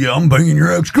 oh, yeah, I'm banging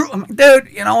your ex girl. I'm like, dude,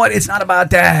 you know what? It's not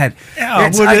about that. Yeah,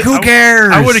 it's like, who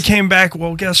cares? I would have came back.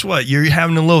 Well, guess what? You're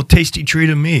having a little tasty treat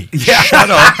of me. Yeah. Shut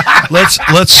up.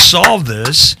 Let's solve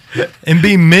this and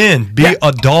be men, be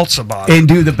adults about it, and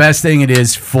do the best thing it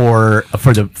is for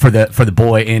the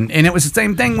boy. And it was the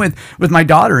same thing with my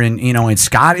daughter, and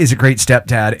Scott is a great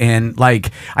stepdad, and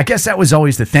like I guess that was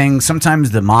always the thing.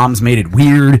 Sometimes the moms made it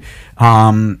weird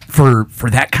for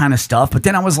that kind of stuff, but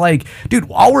then I was like,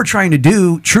 dude, all we're trying to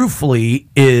do truthfully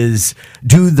is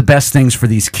do the best things for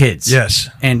these kids. Yes.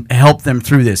 And help them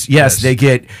through this. Yes, they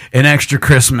get an extra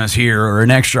Christmas here or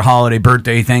an extra holiday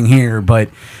birthday thing here, but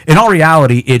in all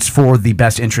reality it's for the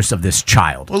best interest of this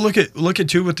child. Well, look at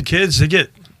too with the kids, they get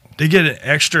an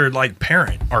extra like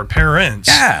parent or parents.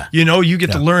 Yeah. You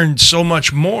get to learn so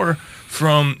much more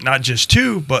from not just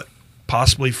 2 but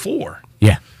possibly 4.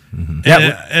 Yeah. Mm-hmm.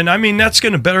 And I mean that's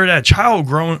going to better that child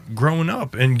growing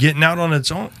up and getting out on its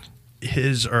own,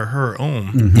 his or her own.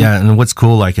 Mm-hmm. Yeah, and what's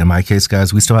cool, like in my case,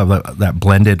 guys, we still have that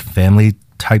blended family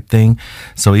type thing.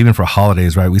 So even for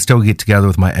holidays, right, we still get together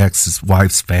with my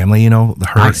ex-wife's family.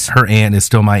 Her aunt is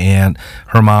still my aunt.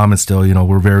 Her mom is still,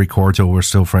 we're very cordial. We're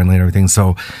still friendly and everything.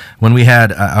 So when we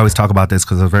had, I always talk about this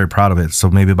because I was very proud of it. So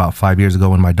maybe about 5 years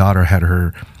ago when my daughter had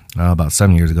her, about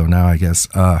 7 years ago now, I guess,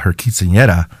 her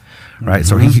quinceañera. Right,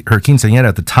 so her quinceañera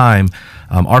at the time,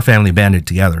 our family banded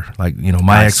together. Like,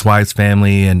 my ex-wife's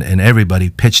family and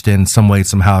everybody pitched in some way,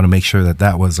 somehow to make sure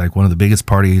that was like one of the biggest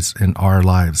parties in our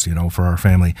lives, for our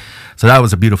family. So that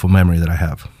was a beautiful memory that I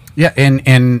have. Yeah,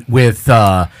 and with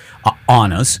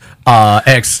Anna's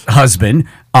ex-husband,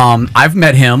 I've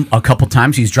met him a couple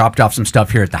times. He's dropped off some stuff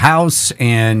here at the house,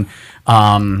 and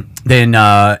then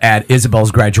at Isabel's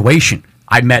graduation,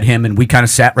 I met him and we kind of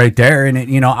sat right there, and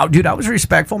dude, I was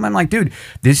respectful, man. Like, dude,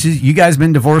 you guys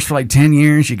been divorced for like 10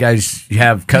 years. You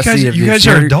have custody of this. You guys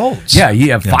are adults. Yeah,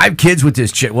 you have 5 kids with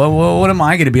this chick. Well, what am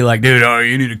I going to be like, dude? Oh,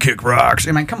 you need to kick rocks.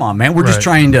 I mean, come on, man. We're just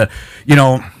trying to,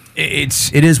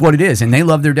 it is what it is, and they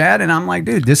love their dad, and I'm like,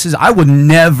 dude, I would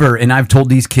never, and I've told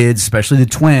these kids, especially the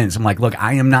twins, I'm like, look,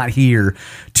 I am not here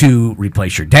to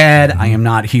replace your dad. I am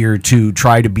not here to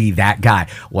try to be that guy.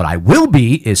 What I will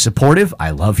be is supportive.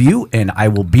 I love you, and I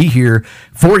will be here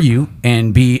for you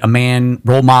and be a man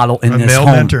role model in this home.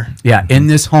 Mentor. Yeah, in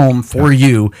this home for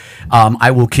you.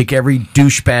 I will kick every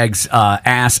douchebag's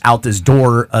ass out this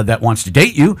door that wants to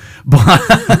date you,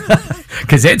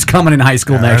 because it's coming in high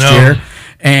school next year.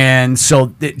 And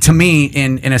so to me,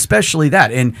 and especially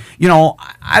that, and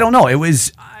I don't know,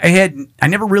 I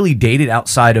never really dated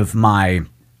outside of my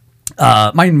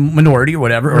minority or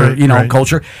whatever, or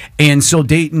culture, and so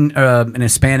dating an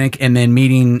Hispanic and then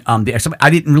meeting the ex, I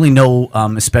didn't really know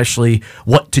especially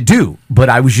what to do, but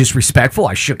I was just respectful.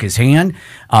 I shook his hand.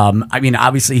 I mean,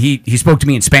 obviously he spoke to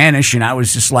me in Spanish, and I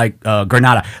was just like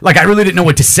Granada, like I really didn't know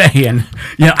what to say, and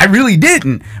I really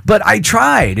didn't, but I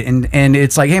tried, and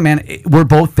it's like, hey man, we're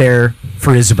both there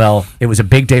for Isabel. It was a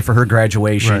big day for her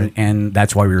graduation, and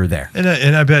that's why we were there.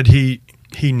 And I bet he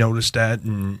noticed that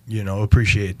and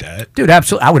appreciate that, dude.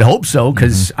 Absolutely, I would hope so,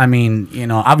 because I mean,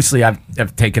 obviously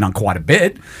I've taken on quite a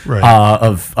bit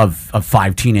of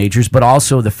 5 teenagers, but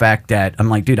also the fact that I'm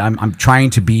like, dude, I'm trying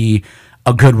to be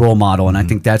a good role model, and I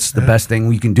think that's the best thing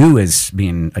we can do is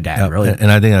being a dad. Really, and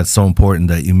I think that's so important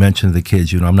that you mentioned the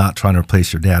kids. I'm not trying to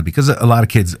replace your dad, because a lot of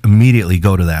kids immediately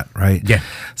go to that, right? Yeah.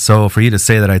 So for you to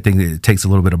say that, I think it takes a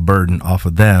little bit of burden off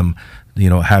of them.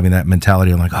 Having that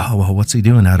mentality of like, oh, well, what's he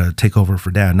doing now to take over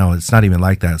for dad? No, it's not even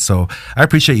like that. So I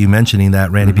appreciate you mentioning that,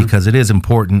 Randy, because it is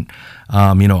important,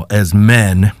 as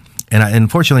men. And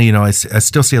unfortunately, I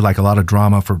still see like a lot of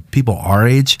drama for people our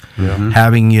age,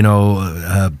 having,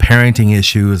 parenting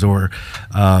issues, or,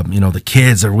 the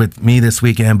kids are with me this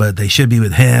weekend, but they should be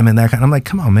with him and that kind. I'm like,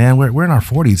 come on, man, we're in our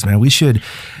 40s, man. We should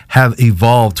have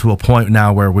evolved to a point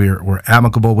now where we're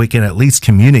amicable. We can at least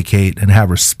communicate and have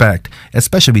respect,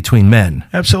 especially between men.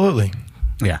 Absolutely.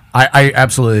 Yeah, I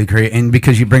absolutely agree. And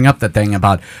because you bring up that thing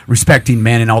about respecting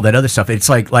men and all that other stuff, it's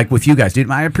like with you guys,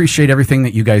 dude, I appreciate everything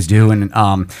that you guys do. And,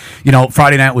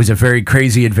 Friday night was a very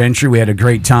crazy adventure. We had a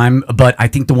great time. But I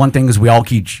think the one thing is we all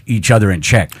keep each other in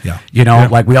check. Yeah.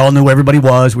 Like we all knew where everybody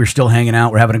was. We were still hanging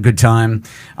out. We're having a good time.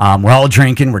 We're all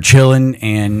drinking. We're chilling.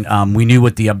 And we knew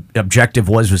what the objective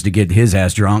was to get his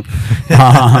ass drunk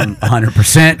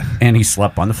 100%. And he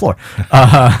slept on the floor.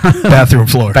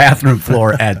 Bathroom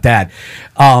floor at that.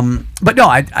 But no,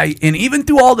 I and even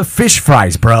through all the fish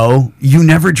fries, bro, you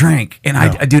never drank.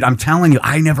 And dude, I'm telling you,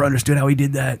 I never understood how he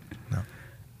did that. No.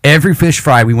 Every fish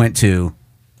fry we went to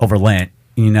over Lent,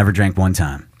 you never drank one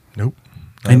time. Nope.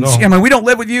 And I mean, we don't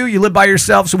live with you. You live by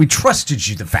yourself, so we trusted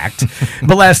you. The fact,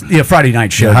 but last Friday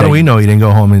night show. How do we know you didn't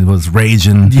go home and was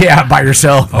raging? Yeah, by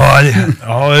yourself.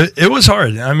 It was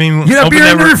hard. I mean, you have beer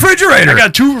in the refrigerator. I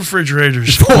got 2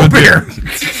 refrigerators full of beer.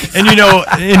 And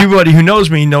anybody who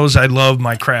knows me knows I love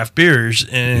my craft beers.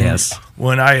 And yes,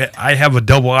 when I have a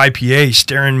double IPA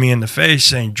staring me in the face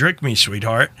saying, "Drink me,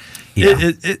 sweetheart,"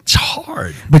 it's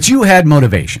hard. But you had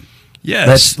motivation.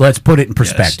 Yes. Let's put it in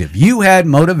perspective. Yes. You had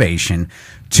motivation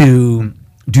to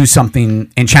do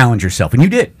something and challenge yourself, and you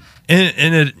did.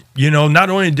 And it,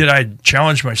 not only did I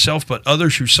challenge myself, but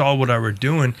others who saw what I was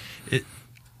doing, it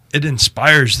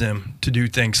inspires them to do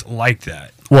things like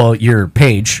that. Well, your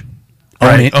page,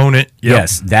 Own it. Yep.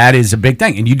 Yes, that is a big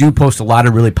thing, and you do post a lot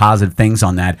of really positive things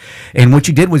on that. And what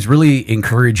you did was really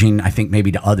encouraging, I think,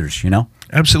 maybe to others.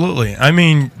 Absolutely. I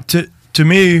mean, to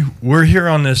me, we're here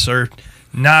on this earth.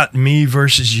 Not me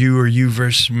versus you or you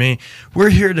versus me.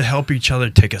 We're here to help each other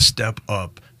take a step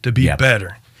up, to be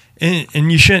better. And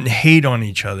you shouldn't hate on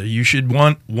each other. You should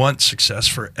want success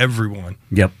for everyone.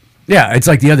 Yep. Yeah, it's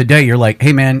like the other day, you're like,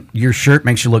 hey, man, your shirt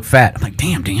makes you look fat. I'm like,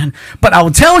 damn, Dan. But I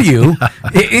will tell you,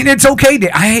 and it's okay,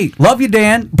 Dan. Love you,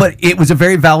 Dan, but it was a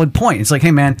very valid point. It's like,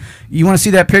 hey, man, you want to see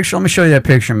that picture? Let me show you that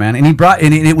picture, man. And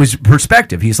it was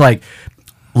perspective. He's like,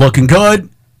 looking good.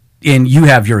 And you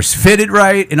have yours fitted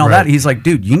right and all that. He's like,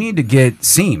 dude, you need to get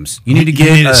seams. You need to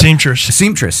get a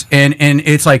seamstress. And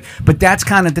it's like, but that's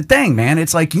kind of the thing, man.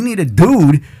 It's like you need a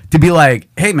dude to be like,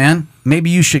 hey, man,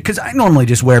 maybe you should. Because I normally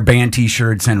just wear band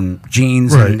T-shirts and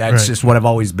jeans, and that's just what I've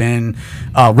always been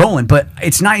rolling. But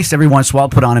it's nice every once in a while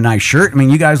to put on a nice shirt. I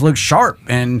mean, you guys look sharp.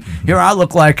 And here I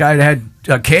look like I had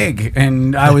a keg.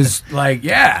 And I was like,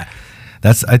 yeah.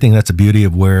 I think that's the beauty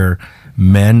of where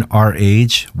men our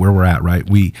age, where we're at, right?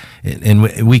 We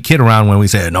kid around when we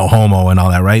say no homo and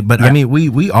all that, right? But I mean,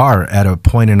 we are at a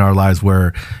point in our lives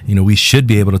where we should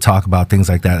be able to talk about things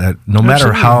like that no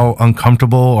matter how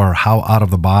uncomfortable or how out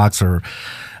of the box or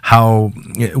how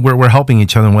we're helping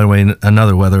each other in one way or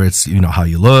another, whether it's how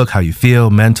you look, how you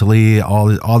feel mentally,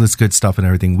 all this good stuff and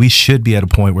everything. We should be at a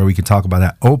point where we can talk about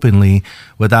that openly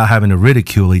without having to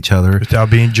ridicule each other, without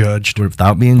being judged,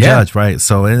 right?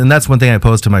 So, and that's one thing I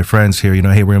posed to my friends here.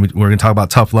 Hey, we're gonna talk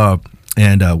about tough love.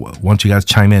 And once you guys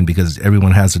chime in, because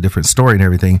everyone has a different story and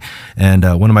everything. And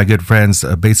one of my good friends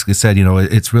basically said,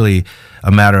 it's really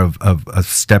a matter of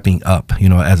stepping up.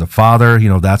 As a father,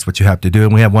 that's what you have to do.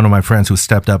 And we have one of my friends who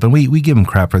stepped up, and we give him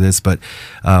crap for this. But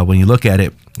when you look at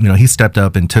it, he stepped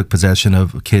up and took possession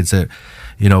of kids that,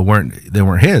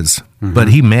 weren't his. But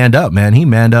he manned up, man. He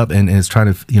manned up and is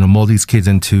trying to, mold these kids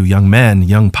into young men,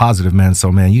 young positive men.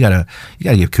 So, man, you gotta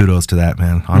give kudos to that,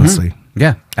 man. Honestly.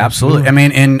 Yeah, absolutely. I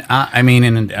mean,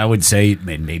 and I would say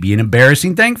maybe an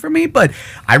embarrassing thing for me, but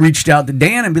I reached out to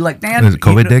Dan and be like, Dan, is it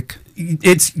COVID dick?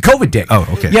 It's COVID dick. Oh,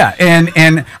 okay. Yeah, and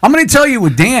I'm going to tell you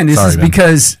with Dan, this is man.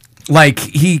 because like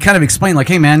he kind of explained like,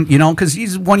 hey man, because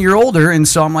he's 1 year older, and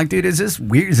so I'm like, dude, is this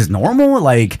weird? Is this normal?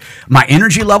 Like my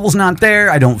energy level's not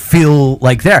there. I don't feel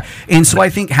like there, and so I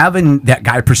think having that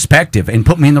guy perspective and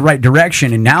put me in the right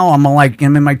direction, and now I'm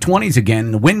in my 20s again.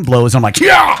 And the wind blows. I'm like,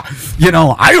 yeah,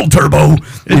 idle turbo.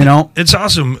 It's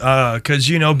awesome because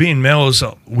being males,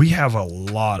 we have a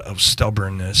lot of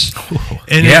stubbornness,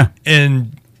 and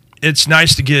and it's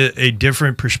nice to get a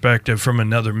different perspective from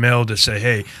another male to say,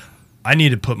 hey, I need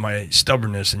to put my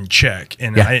stubbornness in check,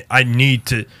 and I need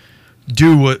to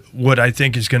do what I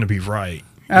think is going to be right.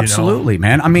 Absolutely,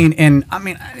 man. I mean, and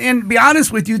to be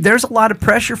honest with you, there's a lot of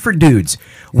pressure for dudes.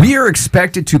 We are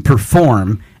expected to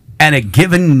perform at a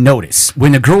given notice.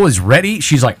 When the girl is ready,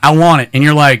 she's like, I want it. And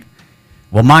you're like,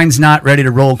 well, mine's not ready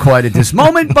to roll quite at this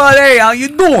moment, but hey, how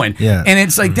you doing? Yeah. And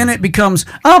it's like, then it becomes,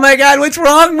 oh my God, what's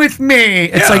wrong with me?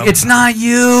 It's like, it's not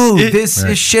you. This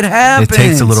shit happens. It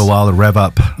takes a little while to rev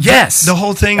up. Yes. The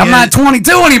whole thing I'm not 22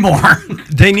 anymore.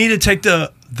 They need to take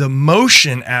the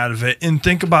motion out of it and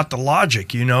think about the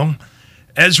logic,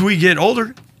 As we get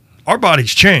older, our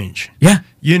bodies change. Yeah.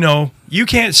 You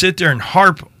can't sit there and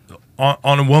harp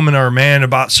on a woman or a man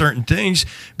about certain things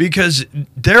because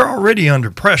they're already under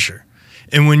pressure.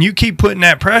 And when you keep putting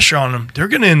that pressure on them, they're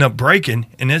going to end up breaking,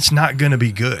 and it's not going to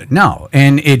be good. No,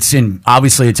 and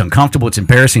obviously it's uncomfortable, it's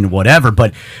embarrassing, whatever.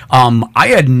 But I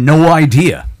had no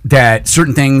idea that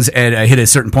certain things I hit a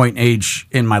certain point in age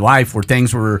in my life where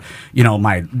things were,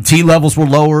 my T levels were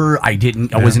lower. I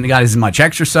wasn't got as much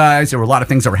exercise. There were a lot of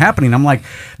things that were happening. I'm like,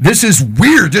 this is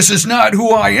weird. This is not who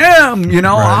I am. Right.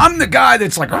 I'm the guy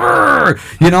that's like,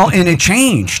 and it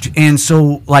changed. And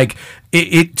so like,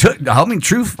 it took, help me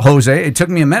truth, Jose, it took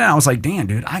me a minute. I was like, damn,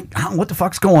 dude, I don't know what the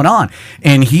fuck's going on.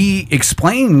 And he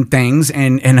explained things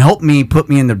and helped me put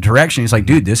me in the direction. He's like,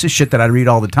 dude, this is shit that I read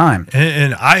all the time.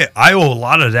 And I owe a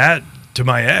lot of that to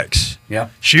my ex. Yeah.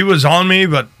 She was on me,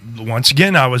 but once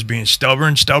again, I was being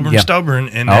stubborn.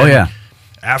 And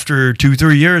after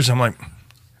 2-3 years, I'm like,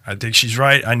 I think she's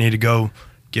right. I need to go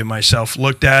get myself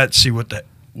looked at, see what the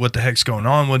heck's going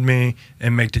on with me,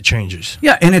 and make the changes.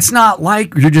 Yeah, and it's not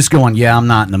like you're just going, yeah, I'm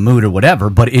not in the mood or whatever,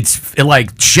 but it's like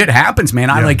shit happens, man.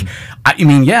 I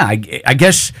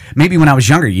guess maybe when I was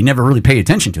younger, you never really pay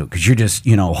attention to it because you're just,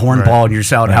 hornballing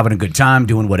yourself, having a good time,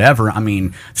 doing whatever. I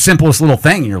mean, simplest little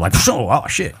thing, and you're like, oh,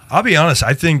 shit. I'll be honest.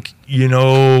 I think,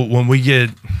 when we get,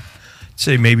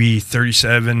 say, maybe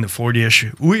 37 to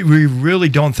 40-ish, we really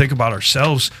don't think about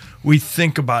ourselves. We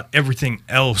think about everything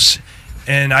else.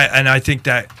 And I think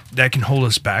that can hold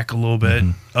us back a little bit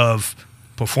of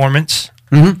performance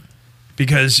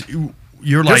because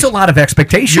you're there's a lot of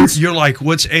expectations. You're like,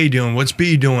 what's A doing? What's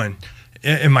B doing?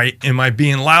 Am I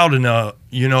being loud enough?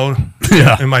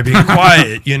 Am I being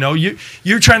quiet?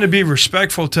 You're trying to be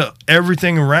respectful to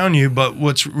everything around you, but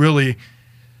what's really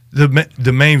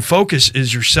the main focus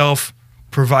is yourself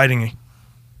providing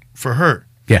for her.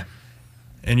 Yeah.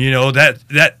 And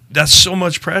that's so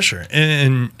much pressure.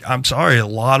 And I'm sorry, a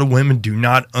lot of women do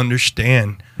not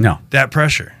understand that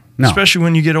pressure, especially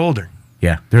when you get older.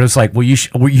 Yeah, they're just like,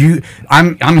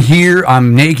 I'm here,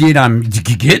 I'm naked,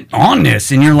 get on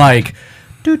this, and you're like,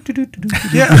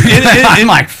 yeah, I'm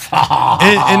like, fuck.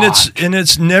 And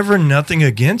it's never nothing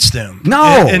against them.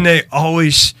 No, and they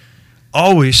always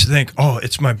think, oh,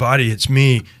 it's my body, it's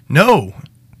me. No,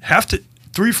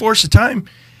 3/4 of the time,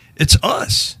 it's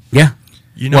us. Yeah.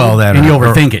 That and you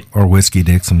overthink it. Or whiskey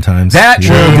dick sometimes. That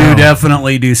will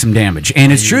definitely do some damage.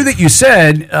 And it's true that you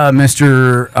said,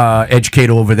 Mr.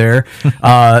 Educator over there,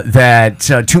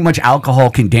 that too much alcohol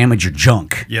can damage your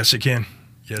junk. Yes, it can.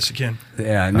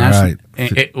 Yeah. And that's,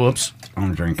 right. Whoops.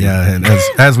 I'm drinking. Yeah, and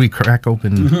as we crack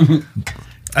open.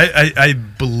 I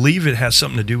believe it has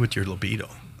something to do with your libido.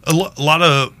 A lot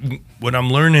of what I'm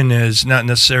learning is not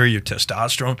necessarily your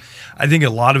testosterone. I think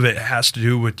a lot of it has to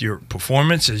do with your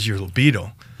performance, is your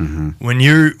libido. Mm-hmm. When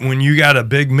you got a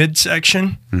big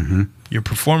midsection, your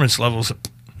performance levels.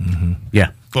 Mm-hmm.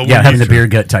 Yeah, having the beer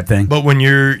gut type thing. But when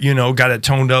you're got it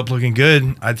toned up, looking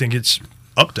good, I think it's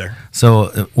up there.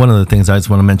 So one of the things I just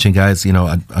want to mention, guys,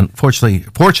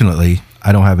 fortunately,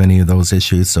 I don't have any of those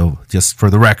issues. So just for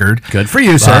the record, Good for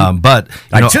you, sir. But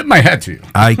I tip my hat to you.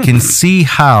 I can see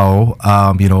how,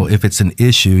 if it's an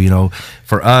issue,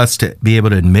 for us to be able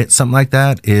to admit something like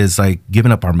that is like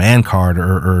giving up our man card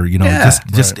or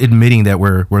just admitting that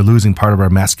we're losing part of our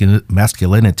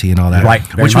masculinity and all that, Right.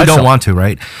 Which we don't want to,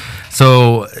 right?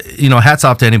 So, hats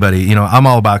off to anybody. I'm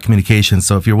all about communication.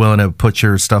 So if you're willing to put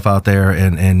your stuff out there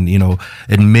and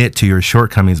admit to your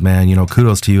shortcomings, man,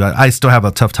 kudos to you. I still have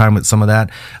a tough time with some of that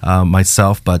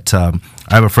myself, but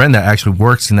I have a friend that actually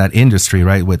works in that industry,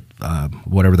 right, with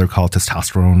whatever they're called,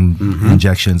 testosterone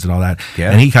injections and all that.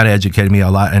 Yeah. And he kind of educated me a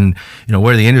lot. And,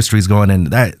 where the industry is going, and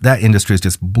that industry is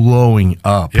just blowing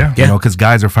up, because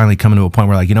guys are finally coming to a point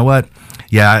where like, you know what?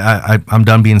 Yeah, I'm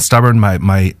done being stubborn.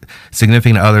 My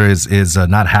significant other is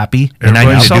not happy, and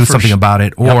I need to do something about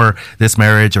it, or this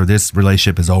marriage or this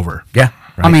relationship is over. Yeah.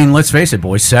 Right? I mean, let's face it,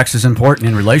 boys. Sex is important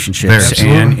in relationships,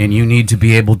 and you need to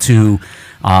be able to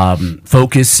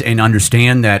focus and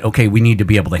understand that. Okay, we need to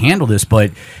be able to handle this.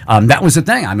 But that was the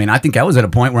thing. I mean, I think I was at a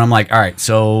point where I'm like, all right,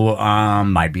 so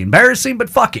might be embarrassing, but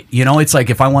fuck it. It's like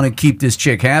if I want to keep this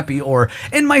chick happy,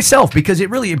 and myself, because it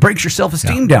breaks your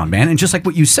self-esteem down, man. And just like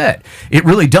what you said, it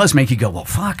really does make you go, well,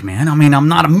 fuck, man. I mean, I'm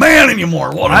not a man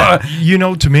anymore. What?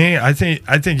 To me, I think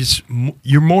it's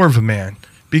you're more of a man.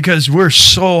 Because we're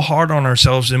so hard on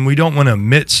ourselves and we don't want to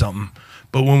admit something.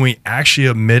 But when we actually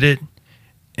admit it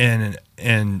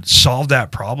and solve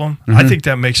that problem, I think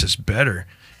that makes us better.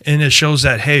 And it shows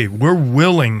that, hey, we're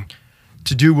willing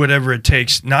to do whatever it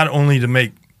takes, not only to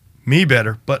make me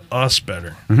better, but us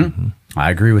better. Mm-hmm. I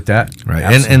agree with that. Right.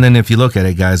 And then if you look at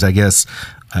it, guys, I guess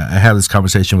I have this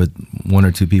conversation with one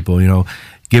or two people,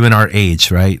 given our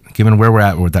age, right? Given where we're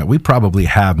at with that, we probably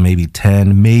have maybe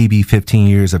 10, maybe 15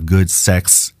 years of good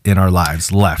sex in our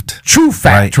lives left. True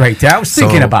fact, right there. I was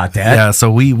thinking about that. Yeah, so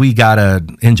we gotta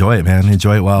enjoy it, man.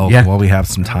 Enjoy it while we have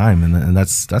some time, and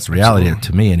that's reality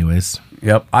to me, anyways.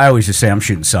 Yep. I always just say I'm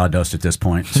shooting sawdust at this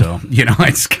point, so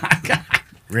it's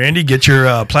Randy, get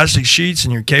your plastic sheets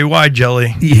and your KY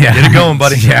jelly. Yeah. Get it going,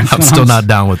 buddy. Yeah, I'm still not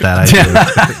down with that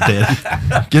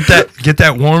idea. Get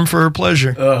that warm for her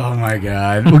pleasure. Oh, my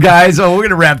God. Well, guys, we're going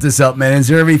to wrap this up, man. Is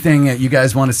there anything that you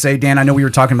guys want to say? Dan, I know we were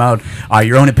talking about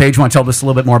your own page. You want to tell us a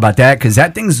little bit more about that? Because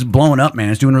that thing's blowing up, man.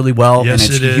 It's doing really well, Yes,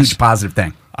 and it's it a is. huge positive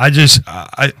thing. I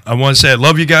want to say I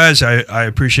love you guys. I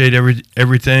appreciate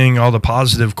everything, all the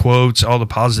positive quotes, all the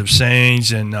positive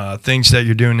sayings, and things that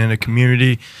you're doing in the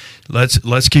community.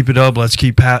 Let's keep it up. Let's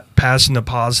keep passing the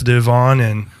positive on,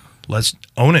 and let's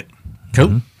own it. Cool.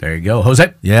 Mm-hmm. There you go.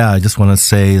 Jose? Yeah, I just want to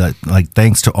say like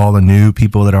thanks to all the new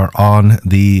people that are on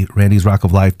the Randy's Rock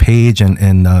of Life page and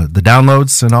the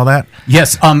downloads and all that.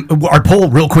 Yes. Our poll,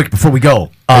 real quick before we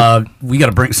go. We got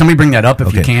to bring that up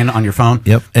if you can on your phone.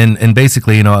 Yep. And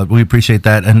basically, we appreciate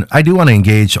that. And I do want to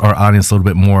engage our audience a little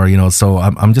bit more, so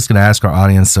I'm just going to ask our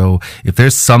audience. So if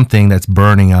there's something that's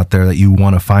burning out there that you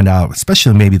want to find out,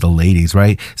 especially maybe the ladies,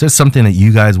 right? Is there something that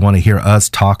you guys want to hear us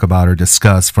talk about or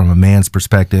discuss from a man's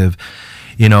perspective?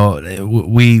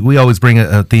 We always bring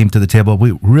a theme to the table.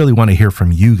 We really want to hear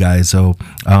from you guys. So,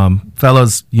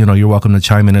 fellas, you're welcome to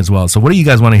chime in as well. So what do you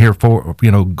guys want to hear for,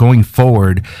 going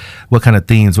forward? What kind of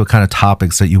themes, what kind of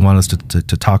topics that you want us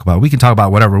to talk about? We can talk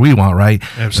about whatever we want, right?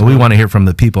 Absolutely. But we want to hear from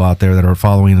the people out there that are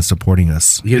following and supporting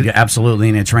us. Yeah, absolutely.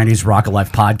 And it's Randy's Rock of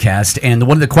Life podcast. And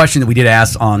one of the questions that we did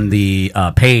ask on the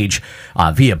page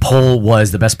via poll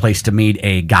was the best place to meet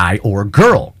a guy or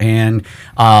girl. And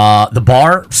the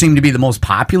bar seemed to be the most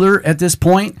popular at this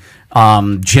point.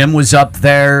 Gym was up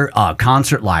there,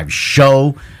 concert, live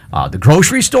show, the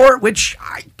grocery store, which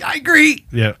I agree.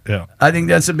 Yeah. I think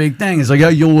that's a big thing. It's like,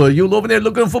 you're over there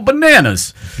looking for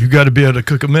bananas. You got to be able to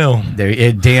cook a meal.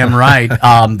 Damn right.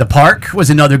 The park was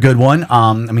another good one.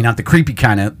 I mean, not the creepy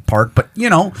kind of park, but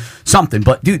something.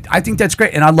 But dude, I think that's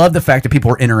great, and I love the fact that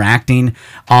people are interacting.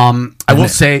 I will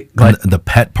say, the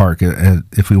pet park,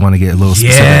 if we want to get a little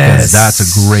specific, that's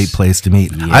a great place to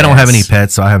meet. Yes. I don't have any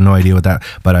pets, so I have no idea what that,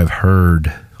 but I've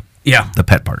heard. Yeah, the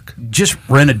pet park. Just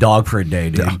rent a dog for a day,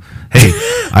 dude. Hey,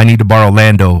 I need to borrow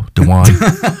Lando, Dewan.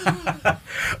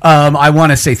 I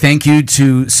want to say thank you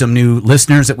to some new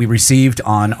listeners that we received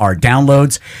on our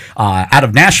downloads out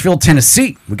of Nashville,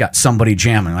 Tennessee. We got somebody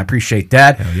jamming. I appreciate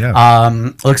that. Hell yeah.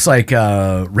 Looks like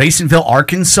Racinville,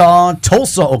 Arkansas,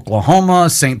 Tulsa, Oklahoma,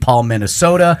 St. Paul,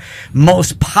 Minnesota.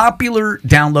 Most popular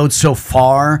download so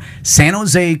far, San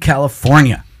Jose,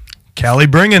 California. Cali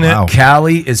bringing it. Wow.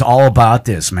 Cali is all about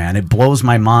this, man. It blows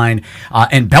my mind.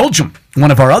 And Belgium. one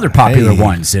of our other popular Hey.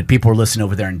 ones that people are listening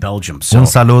over there in Belgium. So Un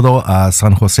saludo a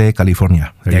San Jose,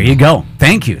 California. there you go.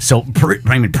 Thank you. So,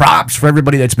 props for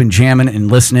everybody that's been jamming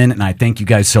and listening, and I thank you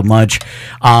guys so much.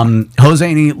 Jose,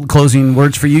 any closing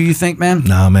words for you? You think, man?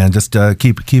 No, man, just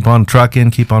keep on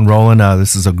trucking, keep on rolling.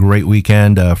 This is a great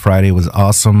weekend. Friday was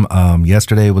awesome.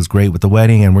 Yesterday was great with the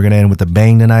wedding, and we're going to end with a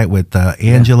bang tonight with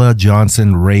Angela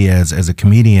Johnson Reyes as a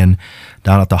comedian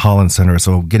down at the Holland Center.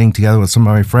 So getting together with some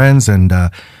of my friends and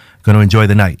going to enjoy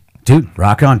the night. Dude,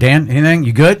 rock on. Dan, anything?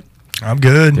 You good? I'm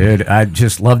good. Dude, I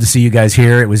just love to see you guys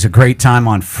here. It was a great time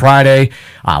on Friday.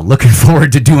 Looking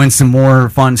forward to doing some more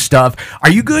fun stuff. Are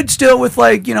you good still with,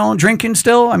 like, drinking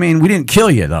still? I mean, we didn't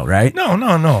kill you, though, right?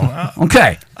 No.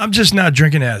 Okay. I'm just not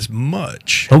drinking as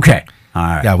much. Okay. All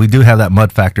right. Yeah, we do have that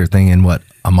mud factor thing in,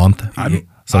 a month?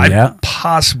 I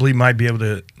possibly might be able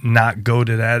to not go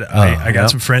to that. I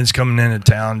got some friends coming into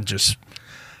town.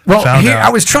 Well, found here, out. I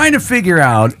was trying to figure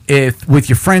out if, with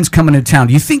your friends coming to town,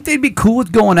 do you think they'd be cool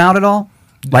with going out at all?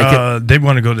 Like, they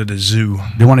want to go to the zoo.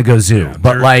 they want to go zoo,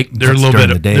 but they're a little during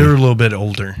bit. the day. They're a little bit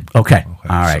older. okay, all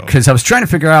right. so- Because I was trying to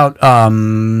figure out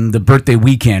the birthday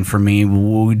weekend for me,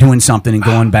 doing something and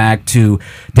going back to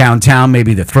downtown,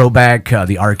 maybe the throwback,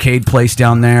 the arcade place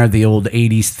down there, the old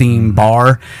 '80s theme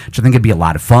bar, which I think would be a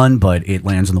lot of fun. But it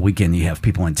lands on the weekend; you have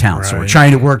people in town, so we're Right.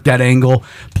 trying to work that angle.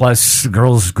 Plus,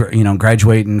 girls,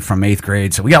 graduating from 8th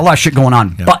grade, so we got a lot of shit going on.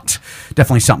 But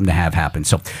definitely something to have happen.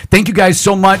 So, thank you guys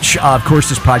so much. Of course,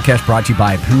 this podcast brought to you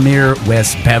by Premier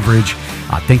West Beverage.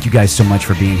 Thank you guys so much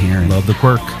for being here. Love the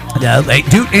quirk. Hey,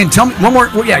 dude, and tell me one more.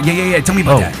 Yeah. Tell me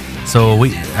about that. So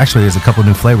there's a couple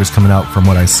new flavors coming out from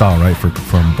what I saw, right,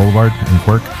 from Boulevard and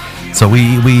Quirk. So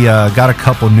we got a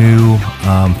couple new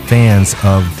fans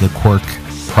of the Quirk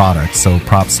product. So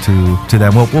props to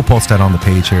them. We'll post that on the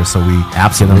page here, so we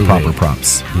Absolutely. give them proper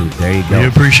props. Dude, there you We go.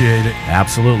 appreciate it.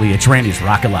 Absolutely. It's Randy's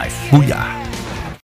Rocket Life. Booyah.